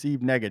any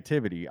perceived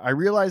negativity. I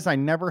realized I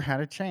never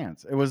had a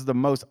chance. It was the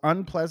most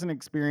unpleasant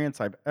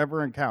experience I've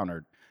ever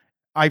encountered.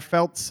 I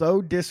felt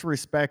so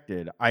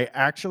disrespected. I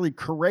actually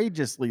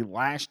courageously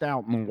lashed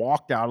out and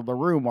walked out of the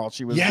room while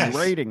she was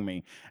berating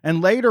me, and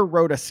later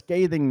wrote a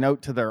scathing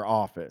note to their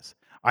office.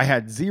 I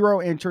had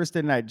zero interest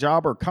in that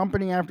job or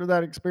company after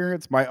that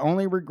experience. My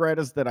only regret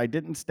is that I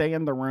didn't stay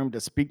in the room to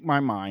speak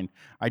my mind.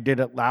 I did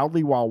it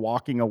loudly while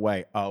walking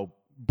away. Oh,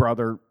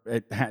 brother,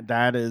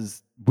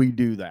 we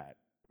do that.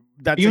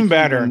 That's even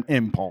better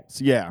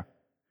impulse. Yeah.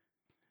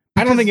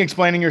 I don't think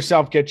explaining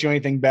yourself gets you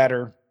anything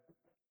better.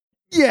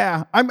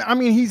 Yeah, I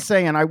mean, he's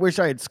saying, I wish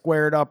I had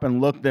squared up and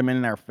looked them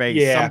in their face.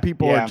 Yeah, some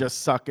people are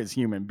just suck as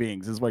human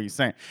beings, is what he's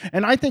saying.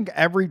 And I think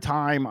every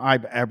time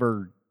I've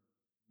ever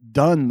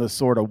done the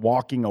sort of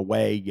walking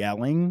away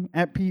yelling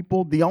at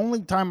people, the only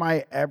time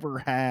I ever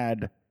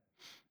had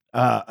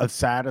a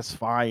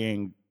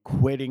satisfying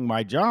quitting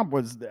my job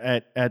was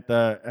at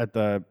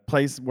the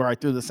place where I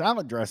threw the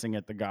salad dressing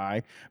at the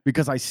guy,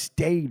 because I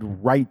stayed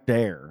right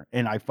there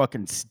and I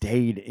fucking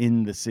stayed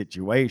in the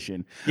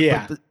situation.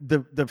 Yeah.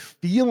 But the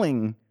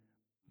feeling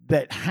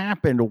that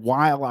happened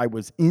while I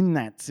was in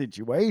that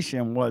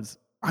situation was,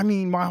 I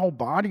mean, my whole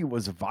body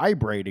was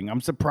vibrating.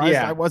 I'm surprised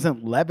I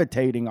wasn't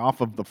levitating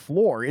off of the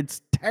floor.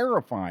 It's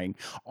terrifying.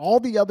 All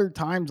the other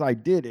times I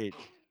did it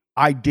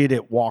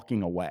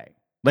walking away.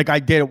 Like I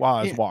did it while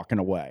I was walking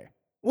away.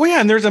 Well,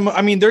 yeah, and there's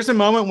a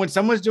moment when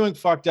someone's doing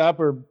fucked up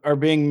or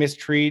being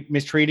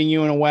mistreating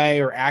you in a way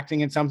or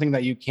acting in something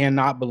that you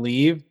cannot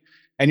believe,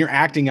 and you're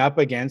acting up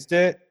against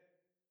it.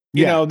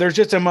 You know, there's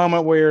just a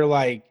moment where you're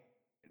like,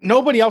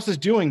 nobody else is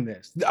doing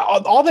this.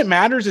 All that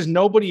matters is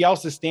nobody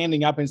else is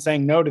standing up and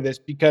saying no to this,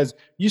 because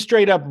you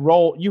straight up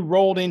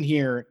rolled in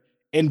here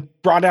and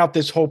brought out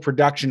this whole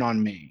production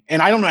on me.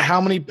 And I don't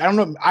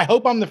know. I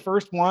hope I'm the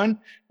first one,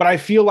 but I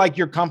feel like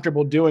you're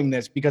comfortable doing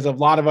this because a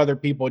lot of other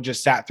people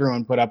just sat through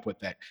and put up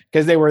with it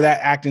because they were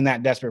acting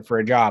that desperate for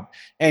a job.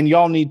 And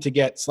y'all need to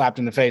get slapped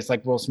in the face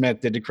like Will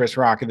Smith did to Chris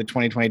Rock at the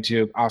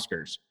 2022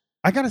 Oscars.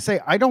 I gotta say,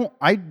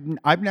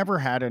 I've never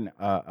had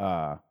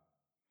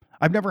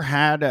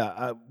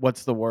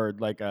what's the word?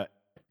 Like an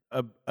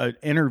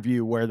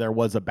interview where there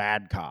was a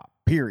bad cop.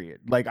 Period.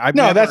 Like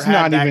that's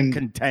not that even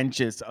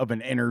contentious of an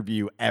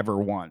interview ever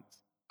once.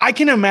 I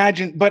can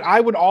imagine, but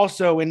I would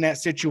also in that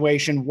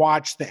situation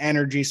watch the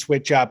energy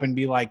switch up and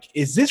be like,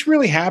 is this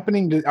really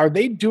happening? Are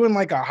they doing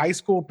like a high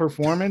school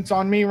performance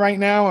on me right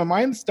now? Am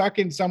I stuck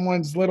in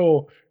someone's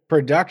little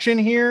production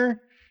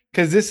here?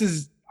 Because this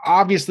is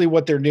obviously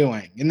what they're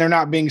doing and they're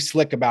not being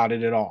slick about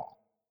it at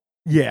all.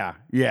 Yeah.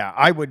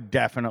 I would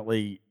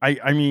definitely,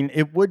 I mean,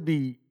 it would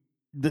be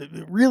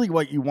really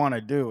what you want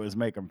to do is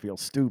make them feel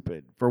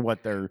stupid for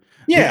what the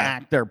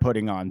act they're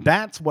putting on.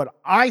 That's what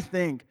I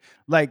think.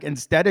 Like,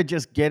 instead of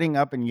just getting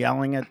up and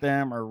yelling at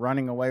them or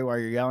running away while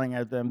you're yelling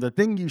at them, the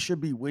thing you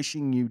should be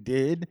wishing you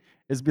did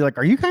is be like,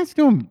 are you guys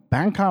doing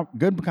bad cop,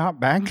 good cop,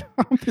 bad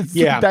cop? Is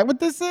that what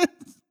this is?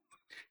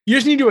 You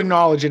just need to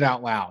acknowledge it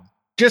out loud.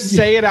 Just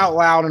say it out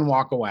loud and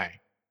walk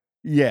away.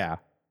 Yeah,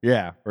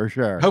 for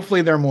sure.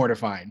 Hopefully they're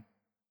mortified.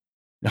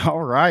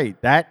 All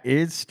right. That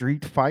is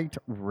Street Fight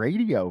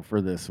Radio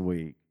for this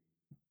week.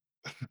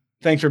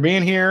 Thanks for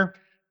being here.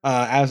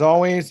 As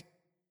always,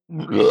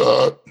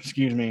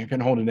 excuse me, I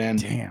couldn't hold it in.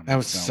 Damn. That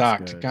was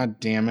sucked. Good. God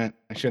damn it.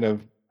 I should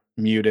have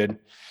muted.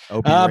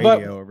 OP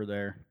Radio over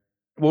there.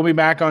 We'll be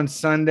back on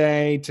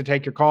Sunday to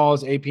take your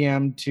calls, 8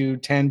 p.m. to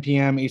 10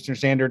 p.m. Eastern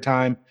Standard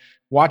Time.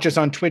 Watch us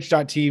on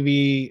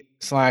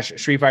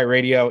twitch.tv/Street Fight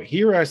Radio.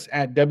 Hear us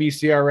at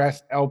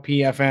WCRS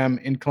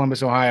LP-FM in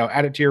Columbus, Ohio.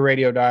 Add it to your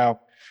radio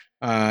dial.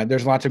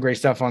 There's lots of great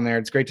stuff on there.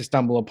 It's great to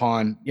stumble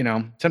upon. You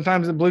know,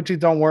 sometimes the Bluetooth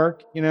don't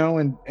work, you know,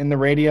 and the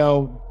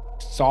radio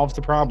solves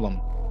the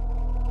problem.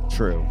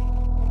 True.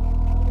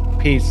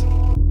 Peace.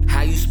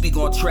 How you speak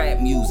on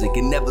trap music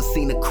and never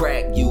seen a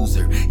crack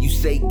user? You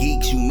say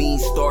geeks, you mean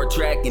Star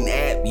Trek and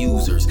app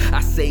users.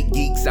 I say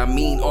geeks, I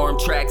mean arm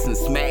tracks and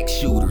smack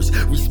shooters.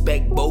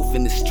 Respect both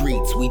in the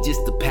streets, we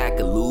just a pack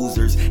of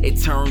losers.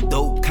 It turned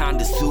dope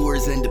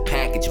connoisseurs into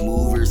package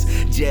movers.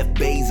 Jeff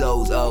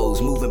Bezos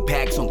O's moving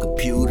packs on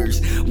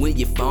computers. When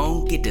your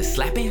phone get to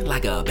slapping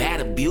like a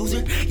bad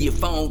abuser, your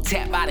phone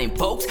tap out in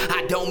folks,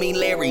 I don't mean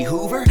Larry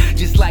Hoover.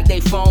 Just like they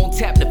phone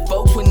tap the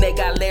folks when they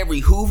got Larry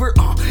Hoover.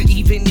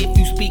 Even if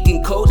you speak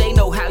in code, they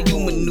know how you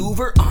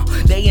maneuver.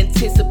 They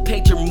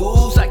anticipate your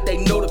moves like they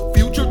know the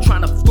future.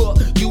 Trying to fuck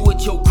you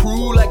with your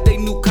crew like they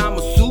knew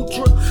Kama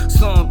Sutra.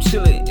 So I'm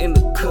chillin' in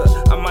the cut,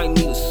 I might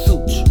need a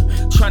suture.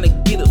 Trying to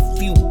get a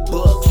few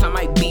bucks, I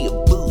might be a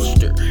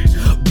booster.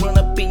 Run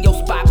up in your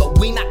spot, but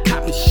we not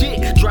copping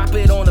shit. Drop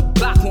it on the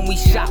block when we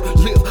shop.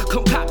 Live,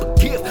 come pop a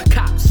gift.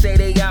 Cops say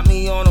they got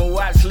me on a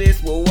watch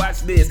list. Well, watch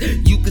this.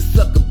 You can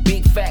suck a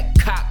big fat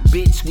cock,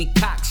 bitch. We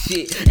cock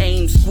shit.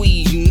 Aim,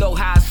 squeeze. You know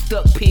how I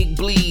stuck pig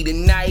bleed.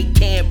 And now he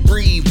can't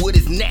breathe with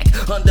his neck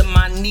under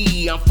my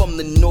knee. I'm from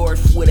the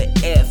north with an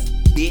F,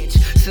 bitch.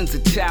 Since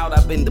a child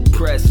I've been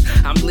depressed.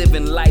 I'm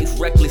living life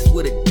reckless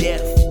with a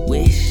death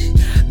wish.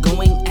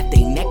 Going at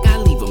they neck, I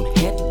leave them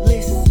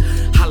headless.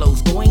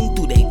 Hollows going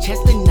through their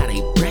chest and now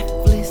they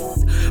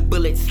breathless.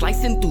 Bullets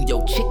slicing through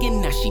your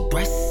chicken, now she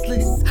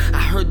breastless.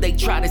 I heard they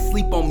try to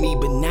sleep on me,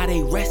 but now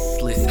they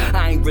restless.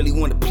 I ain't really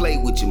wanna play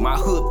with you, my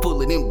hood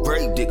full of them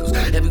grave diggers.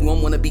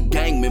 Everyone wanna be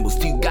gang members,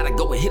 so you gotta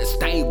go and hit a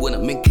stain with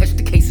them and catch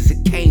the cases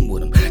it came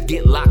with them.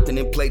 Get locked and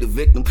then play the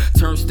victim,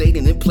 turn state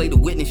and then play the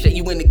witness. Yeah,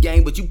 you in the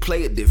game, but you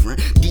play it different.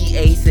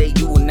 DA say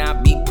you will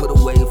not be put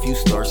away if you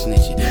start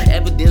snitching.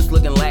 Evidence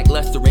looking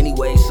lackluster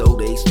anyway, so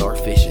they start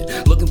fishing.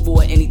 Looking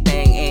for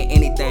anything and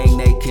anything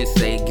they can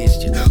say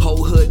against you.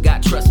 Whole hood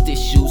got trust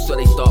issues, so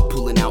they start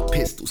pulling out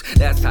pistols.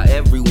 That's how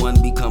everyone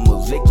become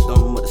a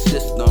victim of the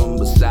system.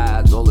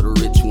 Besides all of the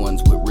rich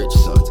ones with rich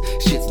sons.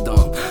 Shit's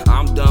dumb,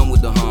 I'm done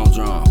with the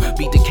humdrum.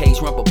 Beat the case,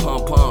 rump a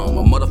pum pum.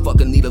 A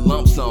motherfucker need a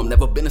lump sum.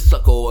 Never been a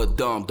sucker or a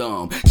dumb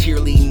dumb.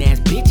 Cheerleading ass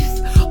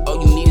bitches,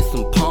 all you need is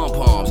some pom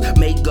poms.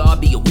 Make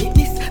God be a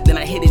witness, then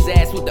I hit his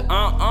ass with the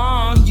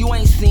You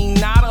ain't seen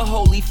not a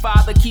holy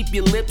father, keep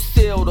your lips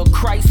sealed. Or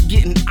Christ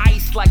getting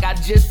iced like I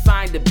just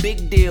signed a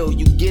big deal.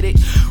 You get it?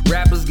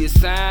 Rappers get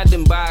signed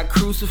and buy a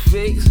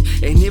crucifix.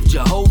 And if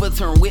Jehovah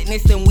turn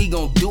witness, then we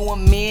gon' do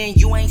him in.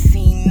 You ain't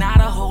seen not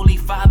a holy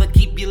father,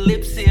 keep your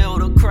lips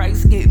sealed. Or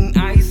Christ getting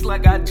iced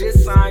like I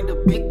just signed a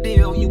big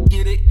deal. You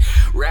get it?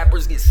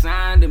 Rappers get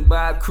signed and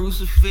buy a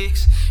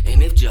crucifix.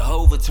 And if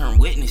Jehovah turn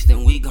witness,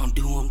 then we gon'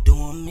 do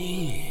him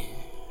in.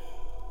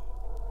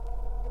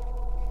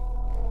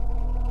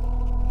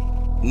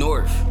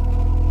 North.